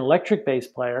and an electric bass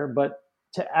player. But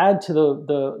to add to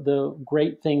the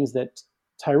great things that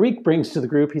Tyreek brings to the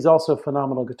group, he's also a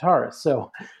phenomenal guitarist.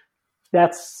 So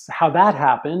that's how that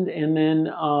happened. And then,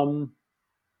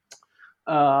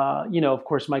 of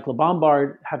course, Mike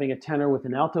LeBombard having a tenor with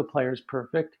an alto player is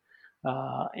perfect.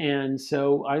 And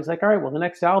so I was like, all right, well, the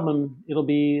next album, it'll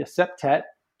be a septet,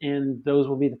 and those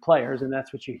will be the players, and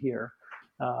that's what you hear.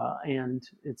 And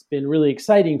it's been really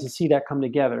exciting to see that come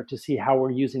together, to see how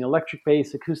we're using electric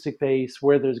bass, acoustic bass,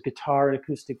 where there's guitar and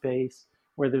acoustic bass,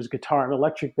 where there's guitar and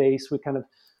electric bass. We kind of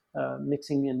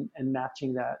mixing and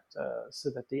matching that so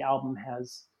that the album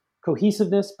has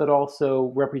cohesiveness, but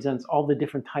also represents all the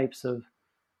different types of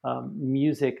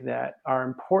music that are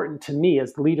important to me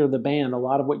as the leader of the band. A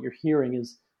lot of what you're hearing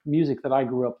is music that I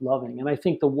grew up loving. And I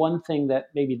think the one thing that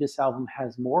maybe this album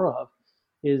has more of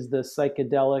is the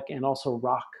psychedelic and also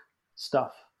rock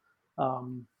stuff.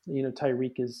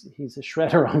 Tyreek he's a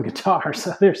shredder on guitar.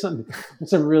 So there's some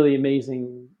really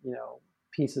amazing,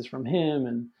 pieces from him.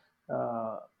 And,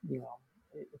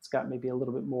 it's got maybe a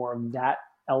little bit more of that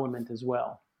element as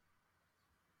well.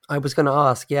 I was going to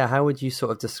ask, how would you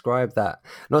sort of describe that?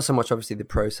 Not so much, obviously, the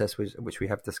process which we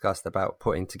have discussed about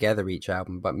putting together each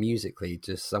album, but musically,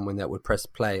 just someone that would press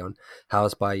play on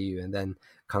Housed by You and then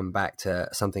come back to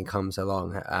Something Comes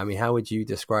Along. I mean, how would you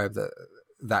describe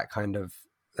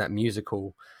that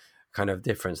musical kind of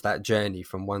difference, that journey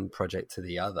from one project to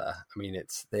the other? I mean,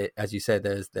 as you said,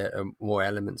 there are more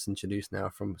elements introduced now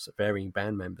from varying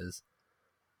band members.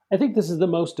 I think this is the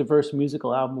most diverse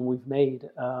musical album we've made.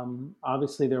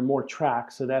 Obviously, there are more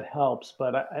tracks, so that helps.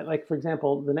 But I like, for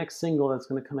example, the next single that's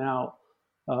going to come out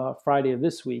Friday of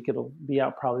this week, it'll be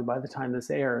out probably by the time this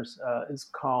airs, is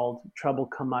called Trouble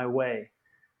Come My Way.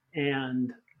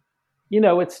 And,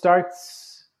 it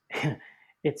starts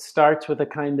with a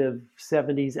kind of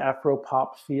 70s Afro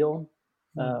pop feel.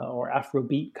 or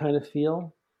Afrobeat kind of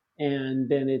feel. And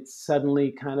then it's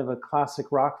suddenly kind of a classic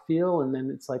rock feel, and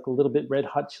then it's like a little bit Red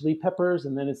Hot Chili Peppers,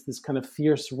 and then it's this kind of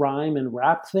fierce rhyme and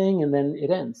rap thing, and then it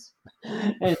ends.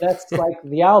 And that's like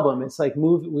the album. It's like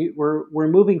we're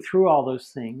moving through all those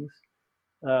things,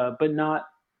 but not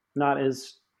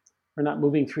as we're not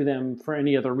moving through them for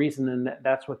any other reason than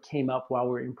that's what came up while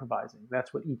we're improvising.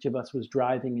 That's what each of us was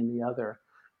driving in the other.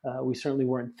 We certainly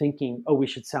weren't thinking, oh, we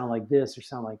should sound like this or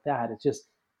sound like that. It's just,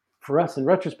 for us, in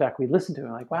retrospect, we listened to it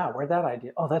and like, wow, where'd that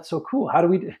idea? Oh, that's so cool. How do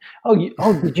we do?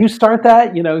 Did you start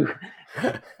that? You know,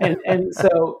 and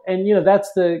so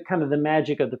that's the kind of the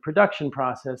magic of the production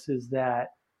process, is that,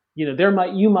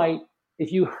 you might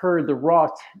if you heard the raw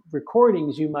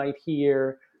recordings, you might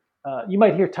hear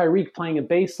Tyreek playing a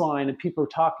bass line and people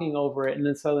are talking over it, and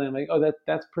then suddenly I'm like, oh,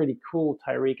 that's pretty cool,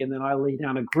 Tyreek, and then I lay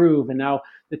down a groove, and now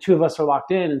the two of us are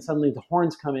locked in, and suddenly the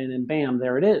horns come in, and bam,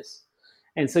 there it is.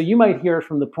 And so you might hear it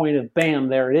from the point of bam,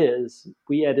 there it is.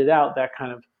 We edit out that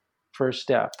kind of first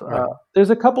step. Right. There's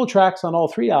a couple tracks on all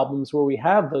three albums where we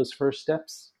have those first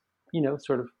steps,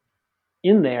 sort of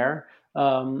in there.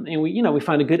 And we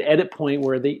find a good edit point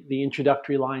where the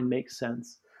introductory line makes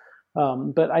sense.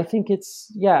 But I think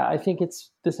this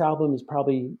album is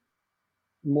probably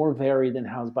more varied than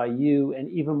Housed by You, and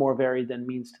even more varied than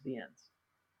Means to the Ends.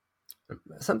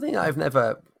 Something I've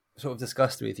never sort of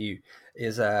discussed with you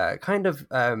is kind of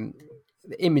the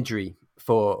imagery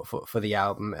for the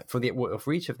album,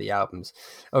 for each of the albums.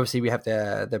 Obviously, we have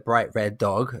the bright red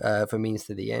dog for Means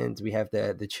to the End. We have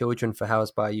the children for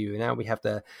Housed by You, and now we have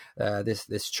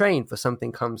this train for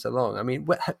Something Comes Along. I mean,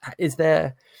 where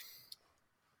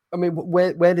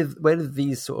did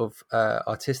these sort of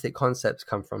artistic concepts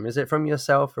come from? Is it from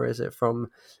yourself, or is it from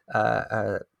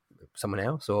someone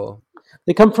else, or?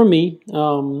 They come from me,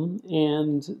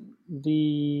 and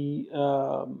the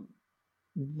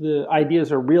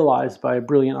ideas are realized by a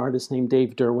brilliant artist named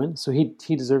Dave Derwin. So he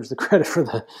deserves the credit for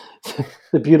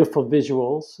the beautiful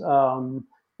visuals.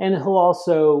 And he'll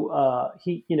also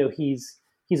he's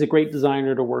a great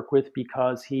designer to work with,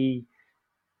 because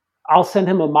I'll send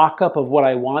him a mock-up of what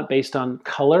I want based on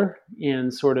color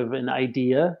and sort of an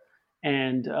idea,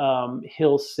 and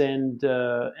he'll send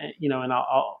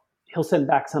he'll send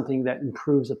back something that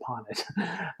improves upon it.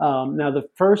 Now, the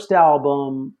first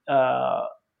album,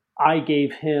 I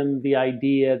gave him the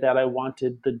idea that I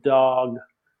wanted the dog.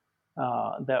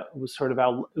 That was sort of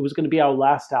it was going to be our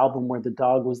last album where the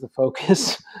dog was the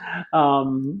focus,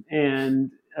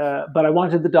 but I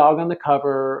wanted the dog on the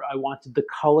cover. I wanted the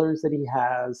colors that he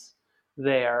has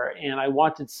there, and I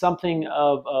wanted something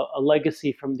of a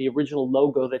legacy from the original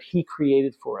logo that he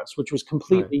created for us, which was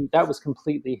completely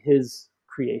his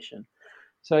creation.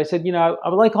 So I said, I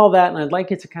would like all that, and I'd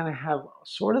like it to kind of have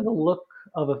sort of the look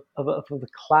of a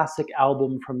classic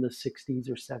album from the 60s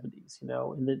or 70s,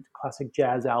 in the classic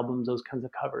jazz albums, those kinds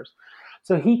of covers.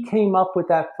 So he came up with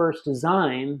that first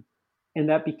design, and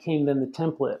that became then the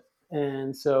template.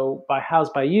 And so by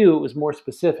Housed by You, it was more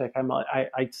specific.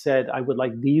 I said I would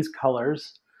like these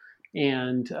colors,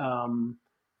 and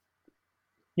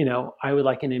I would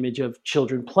like an image of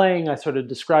children playing. I sort of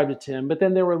described it to him, but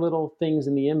then there were little things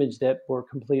in the image that were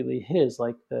completely his,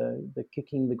 like the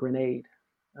kicking the grenade.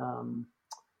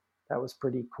 That was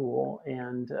pretty cool,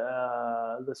 and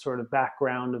the sort of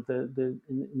background of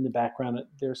in the background,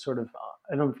 there's sort of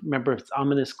I don't remember if it's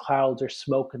ominous clouds or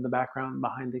smoke in the background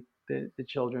behind the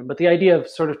children, but the idea of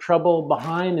sort of trouble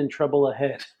behind and trouble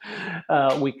ahead,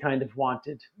 we kind of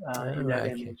wanted in that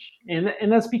image, and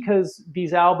that's because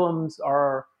these albums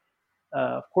are,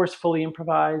 of course, fully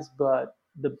improvised, but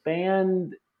the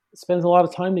band spends a lot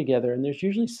of time together, and there's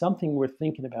usually something we're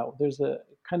thinking about. There's a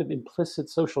kind of implicit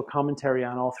social commentary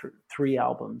on all three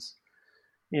albums,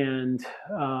 and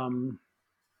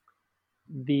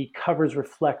the covers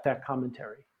reflect that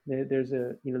commentary. There's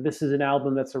this is an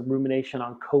album that's a rumination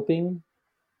on coping,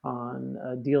 on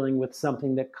dealing with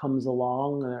something that comes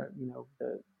along.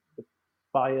 The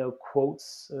bio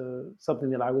quotes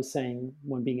something that I was saying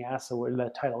when being asked, so where did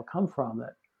that title come from?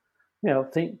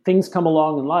 That things come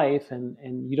along in life, and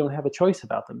you don't have a choice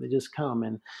about them. They just come,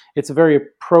 and it's a very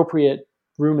appropriate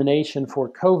rumination for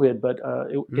COVID, but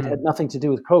it had nothing to do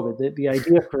with COVID. The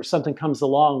idea for Something Comes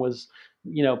Along was,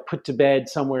 put to bed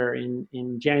somewhere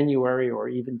in January or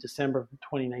even December of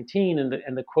 2019,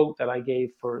 and the quote that I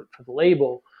gave for the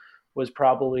label was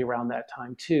probably around that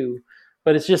time too.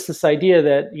 But it's just this idea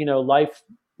that life,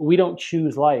 we don't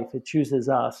choose life; it chooses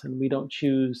us, and we don't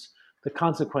choose the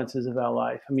consequences of our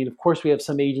life. I mean, of course, we have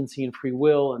some agency and free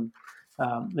will, and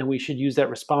we should use that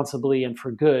responsibly and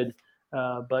for good.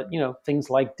 But things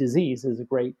like disease is a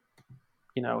great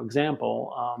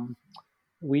example.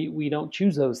 we don't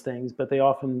choose those things, but they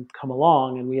often come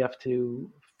along, and we have to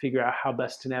figure out how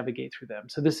best to navigate through them.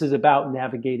 So this is about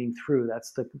navigating through.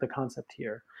 That's the concept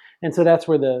here, and so that's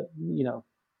where the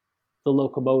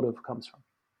locomotive comes from.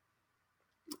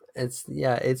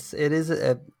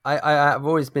 I've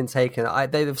always been taken.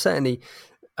 They've certainly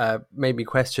made me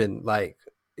question, like,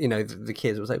 the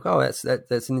kids was like, oh,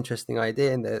 that's an interesting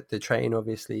idea, and the train,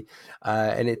 obviously,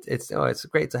 and it's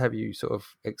great to have you sort of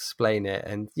explain it.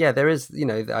 And yeah, there is,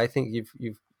 I think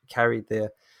you've carried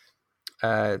the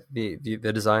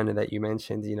designer that you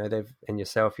mentioned, and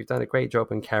yourself, you've done a great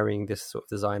job in carrying this sort of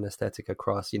design aesthetic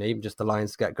across, even just the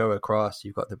lines that go across.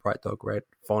 You've got the Bright Dog Red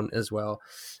font as well.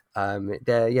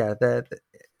 They're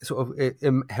sort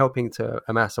of helping to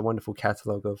amass a wonderful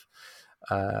catalogue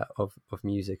of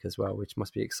music as well, which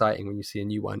must be exciting when you see a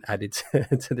new one added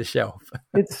to the shelf.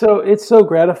 It's so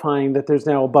gratifying that there's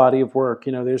now a body of work.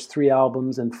 There's 3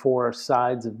 albums and 4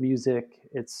 sides of music.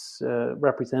 It's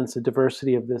represents a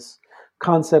diversity of this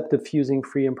concept of fusing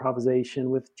free improvisation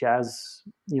with jazz,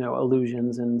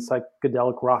 allusions, and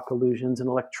psychedelic rock allusions, and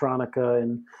electronica,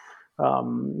 and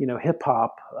hip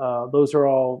hop. Those are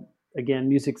all, again,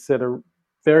 musics that are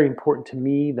very important to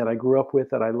me, that I grew up with,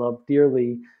 that I love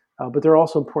dearly. But they're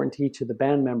also important to each of the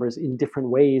band members in different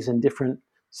ways, and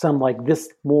some like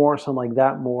this more, some like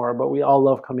that more. But we all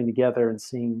love coming together and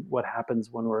seeing what happens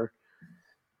when we're,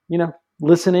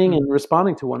 listening and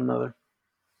responding to one another.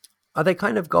 Are they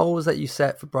kind of goals that you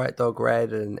set for Bright Dog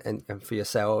Red and for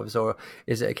yourselves, or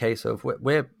is it a case of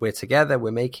we're together,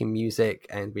 we're making music,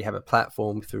 and we have a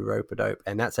platform through Rope-A-Dope,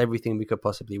 and that's everything we could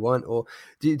possibly want? Or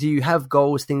do you have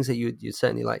goals, things that you'd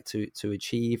certainly like to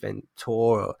achieve and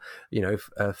tour,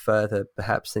 or further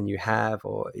perhaps than you have,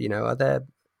 or are there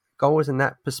goals in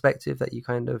that perspective that you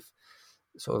kind of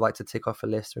sort of like to tick off a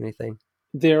list or anything?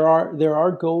 There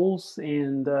are goals,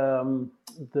 and the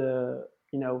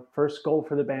first goal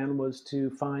for the band was to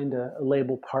find a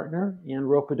label partner, and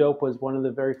Rope-A-Dope was one of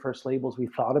the very first labels we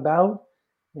thought about.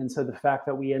 And so the fact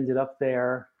that we ended up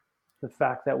there, the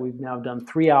fact that we've now done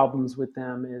 3 albums with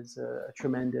them, is a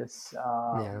tremendous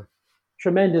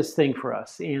thing for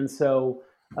us. And so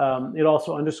it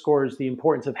also underscores the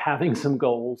importance of having some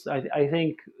goals. I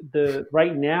think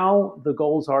right now the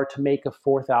goals are to make a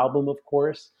 4th album, of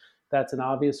course. That's an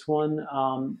obvious one.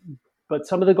 But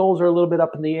some of the goals are a little bit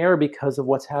up in the air because of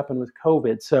what's happened with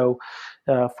COVID. So,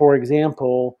 for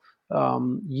example,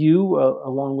 you,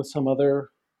 along with some other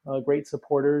great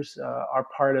supporters, are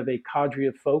part of a cadre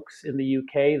of folks in the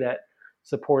UK that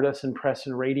support us in press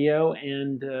and radio,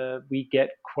 and we get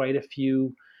quite a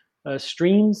few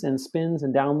streams and spins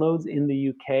and downloads in the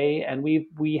UK. And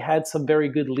we had some very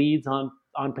good leads on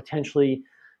potentially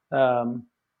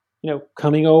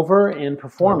coming over and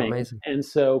performing. Oh, and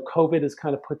so COVID has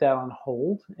kind of put that on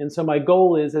hold. And so my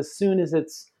goal is, as soon as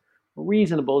it's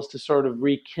reasonable, is to sort of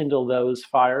rekindle those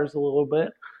fires a little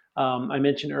bit. I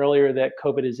mentioned earlier that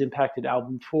COVID has impacted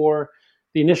album 4.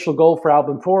 The initial goal for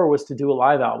album 4 was to do a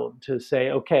live album, to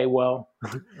say, okay, well,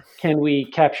 can we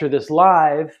capture this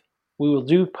live? We will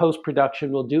do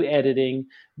post-production, we'll do editing,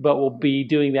 but we'll be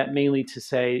doing that mainly to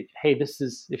say, hey, this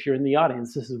is, if you're in the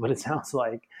audience, this is what it sounds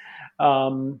like.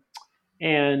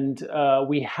 And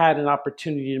we had an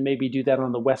opportunity to maybe do that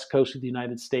on the West Coast of the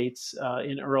United States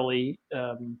in early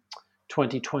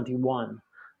 2021.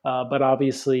 But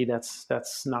obviously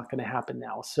that's not going to happen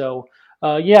now. So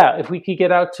if we could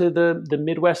get out to the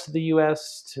Midwest of the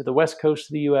U.S., to the West Coast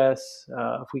of the U.S.,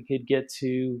 if we could get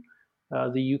to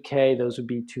the UK, those would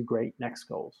be 2 great next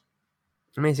goals.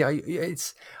 Amazing.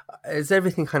 It's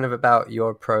everything kind of about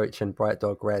your approach and Bright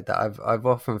Dog Red that I've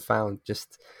often found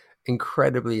just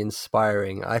incredibly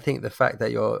inspiring. I think the fact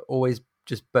that you're always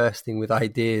just bursting with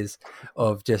ideas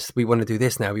of just, we want to do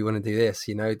this now, we want to do this,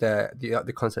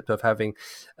 the concept of having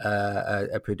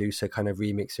a producer kind of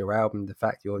remix your album, the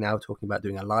fact you're now talking about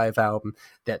doing a live album,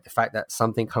 that the fact that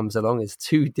something comes along is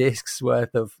 2 discs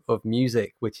worth of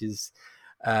music, which is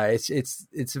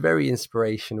it's a very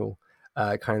inspirational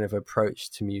kind of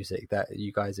approach to music that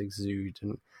you guys exude.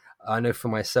 And I know for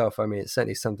myself, it's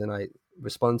certainly something I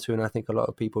respond to, and I think a lot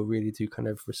of people really do kind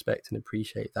of respect and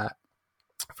appreciate that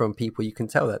from people. You can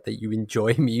tell that you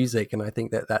enjoy music, and I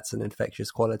think that that's an infectious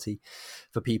quality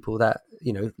for people that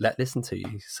let listen to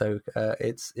you. So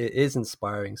it is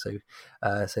inspiring. So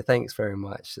thanks very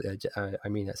much. I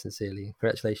mean that sincerely.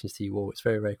 Congratulations to you all. It's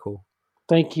very, very cool.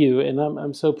 Thank you, and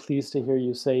I'm so pleased to hear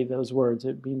you say those words.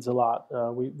 It means a lot.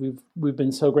 We've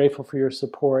been so grateful for your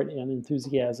support and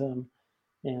enthusiasm.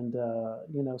 And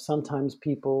sometimes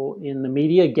people in the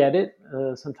media get it.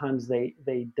 Sometimes they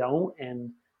don't,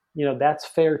 and that's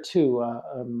fair too. A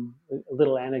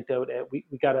little anecdote: we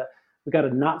got we got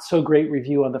a not so great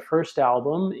review on the first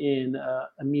album in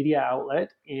a media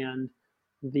outlet, and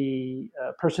the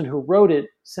person who wrote it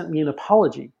sent me an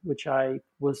apology, which I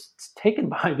was taken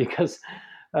by because,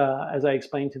 as I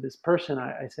explained to this person,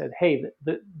 I said, hey,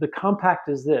 the compact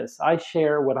is this. I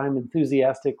share what I'm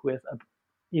enthusiastic with,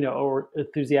 or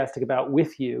enthusiastic about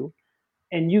with you,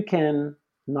 and you can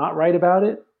not write about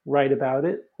it,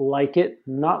 like it,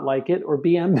 not like it, or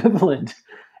be ambivalent.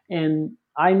 And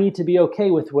I need to be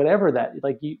okay with whatever that,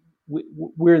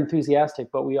 we're enthusiastic,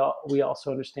 but we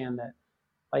also understand that,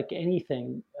 like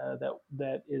anything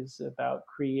that is about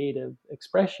creative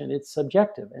expression, it's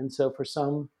subjective. And so for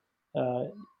some,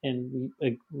 and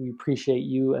we appreciate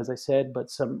you, as I said, but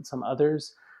some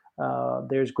others,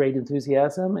 there's great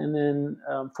enthusiasm. And then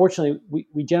fortunately,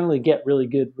 we generally get really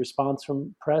good response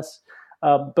from press.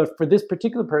 But for this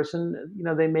particular person,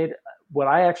 they made what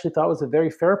I actually thought was a very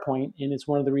fair point, and it's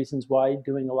one of the reasons why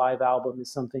doing a live album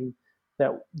is something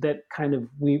that kind of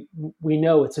we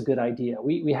know it's a good idea.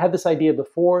 We had this idea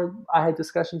before I had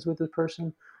discussions with this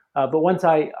person, but once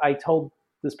I told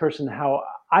this person how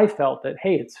I felt that,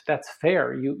 hey, that's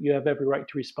fair, you have every right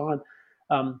to respond.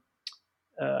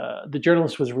 The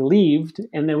journalist was relieved,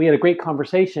 and then we had a great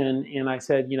conversation. And I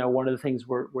said, one of the things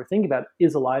we're thinking about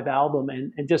is a live album,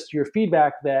 and just your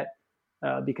feedback that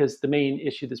because the main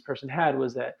issue this person had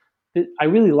was that I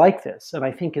really like this and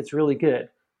I think it's really good,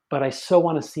 but I so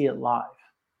want to see it live.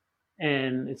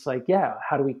 And it's like, yeah,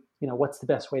 how do we, what's the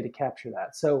best way to capture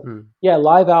that? So yeah,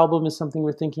 live album is something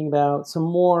we're thinking about. Some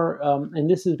more, and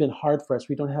this has been hard for us.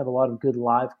 We don't have a lot of good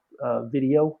live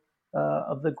video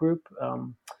of the group.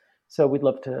 So we'd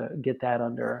love to get that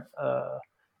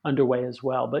underway as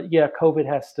well. But yeah, COVID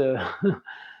has to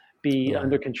be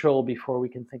under control before we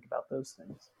can think about those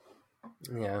things.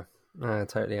 Yeah, I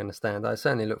totally understand. I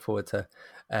certainly look forward to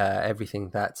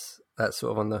everything that's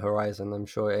sort of on the horizon. I'm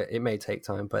sure it may take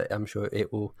time, but I'm sure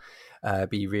it will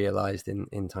be realized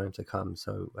in time to come.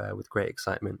 So with great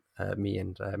excitement, me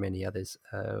and many others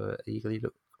eagerly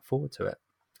look forward to it.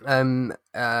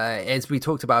 As we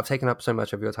talked about, I've taken up so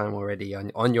much of your time already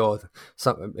on your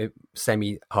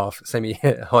semi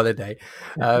holiday.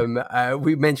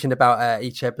 We mentioned about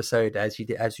each episode, as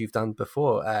you've done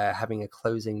before, having a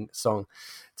closing song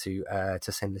to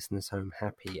send listeners home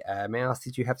happy. May I ask,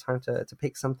 did you have time to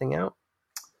pick something out?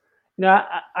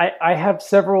 I have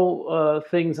several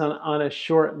things on a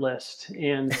short list,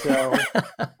 and so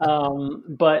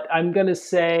but I'm going to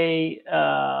say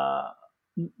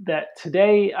that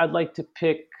today I'd like to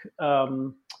pick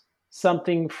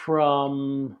something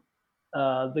from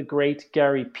the great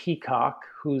Gary Peacock,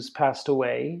 who's passed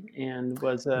away and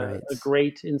was a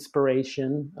great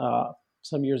inspiration.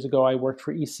 Some years ago, I worked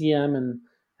for ECM and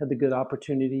had the good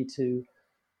opportunity to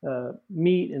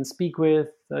meet and speak with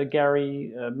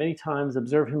Gary many times,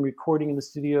 observe him recording in the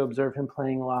studio, observe him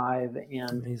playing live, and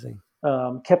amazing.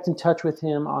 Kept in touch with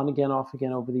him on again, off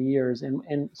again over the years.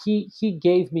 And he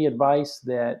gave me advice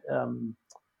that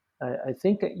I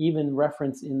think I even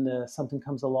reference in the Something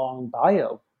Comes Along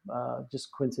bio,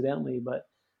 just coincidentally. But,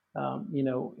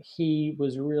 he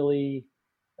was really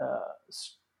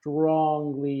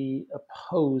strongly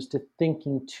opposed to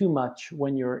thinking too much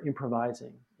when you're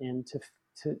improvising, and to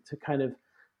kind of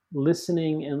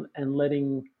listening and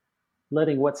letting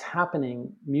what's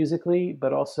happening musically,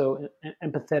 but also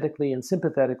empathetically and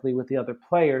sympathetically with the other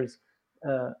players,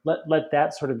 let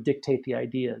that sort of dictate the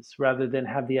ideas, rather than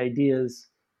have the ideas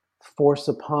force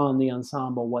upon the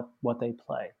ensemble what they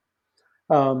play.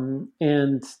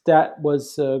 And that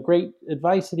was great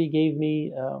advice that he gave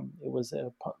me. It was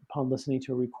upon listening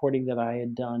to a recording that I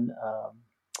had done,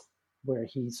 where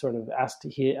he sort of asked to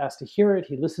hear it.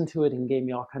 He listened to it and gave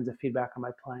me all kinds of feedback on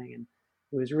my playing. And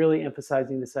it was really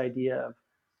emphasizing this idea of,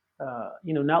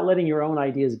 not letting your own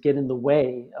ideas get in the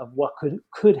way of what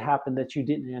could happen that you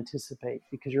didn't anticipate,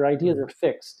 because your ideas are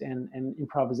fixed and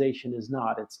improvisation is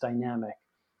not. It's dynamic.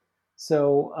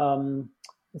 So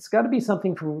it's got to be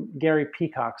something from Gary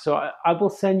Peacock. So I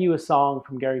will send you a song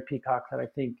from Gary Peacock that I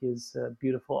think is a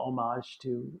beautiful homage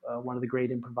to one of the great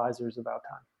improvisers of our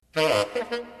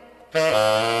time.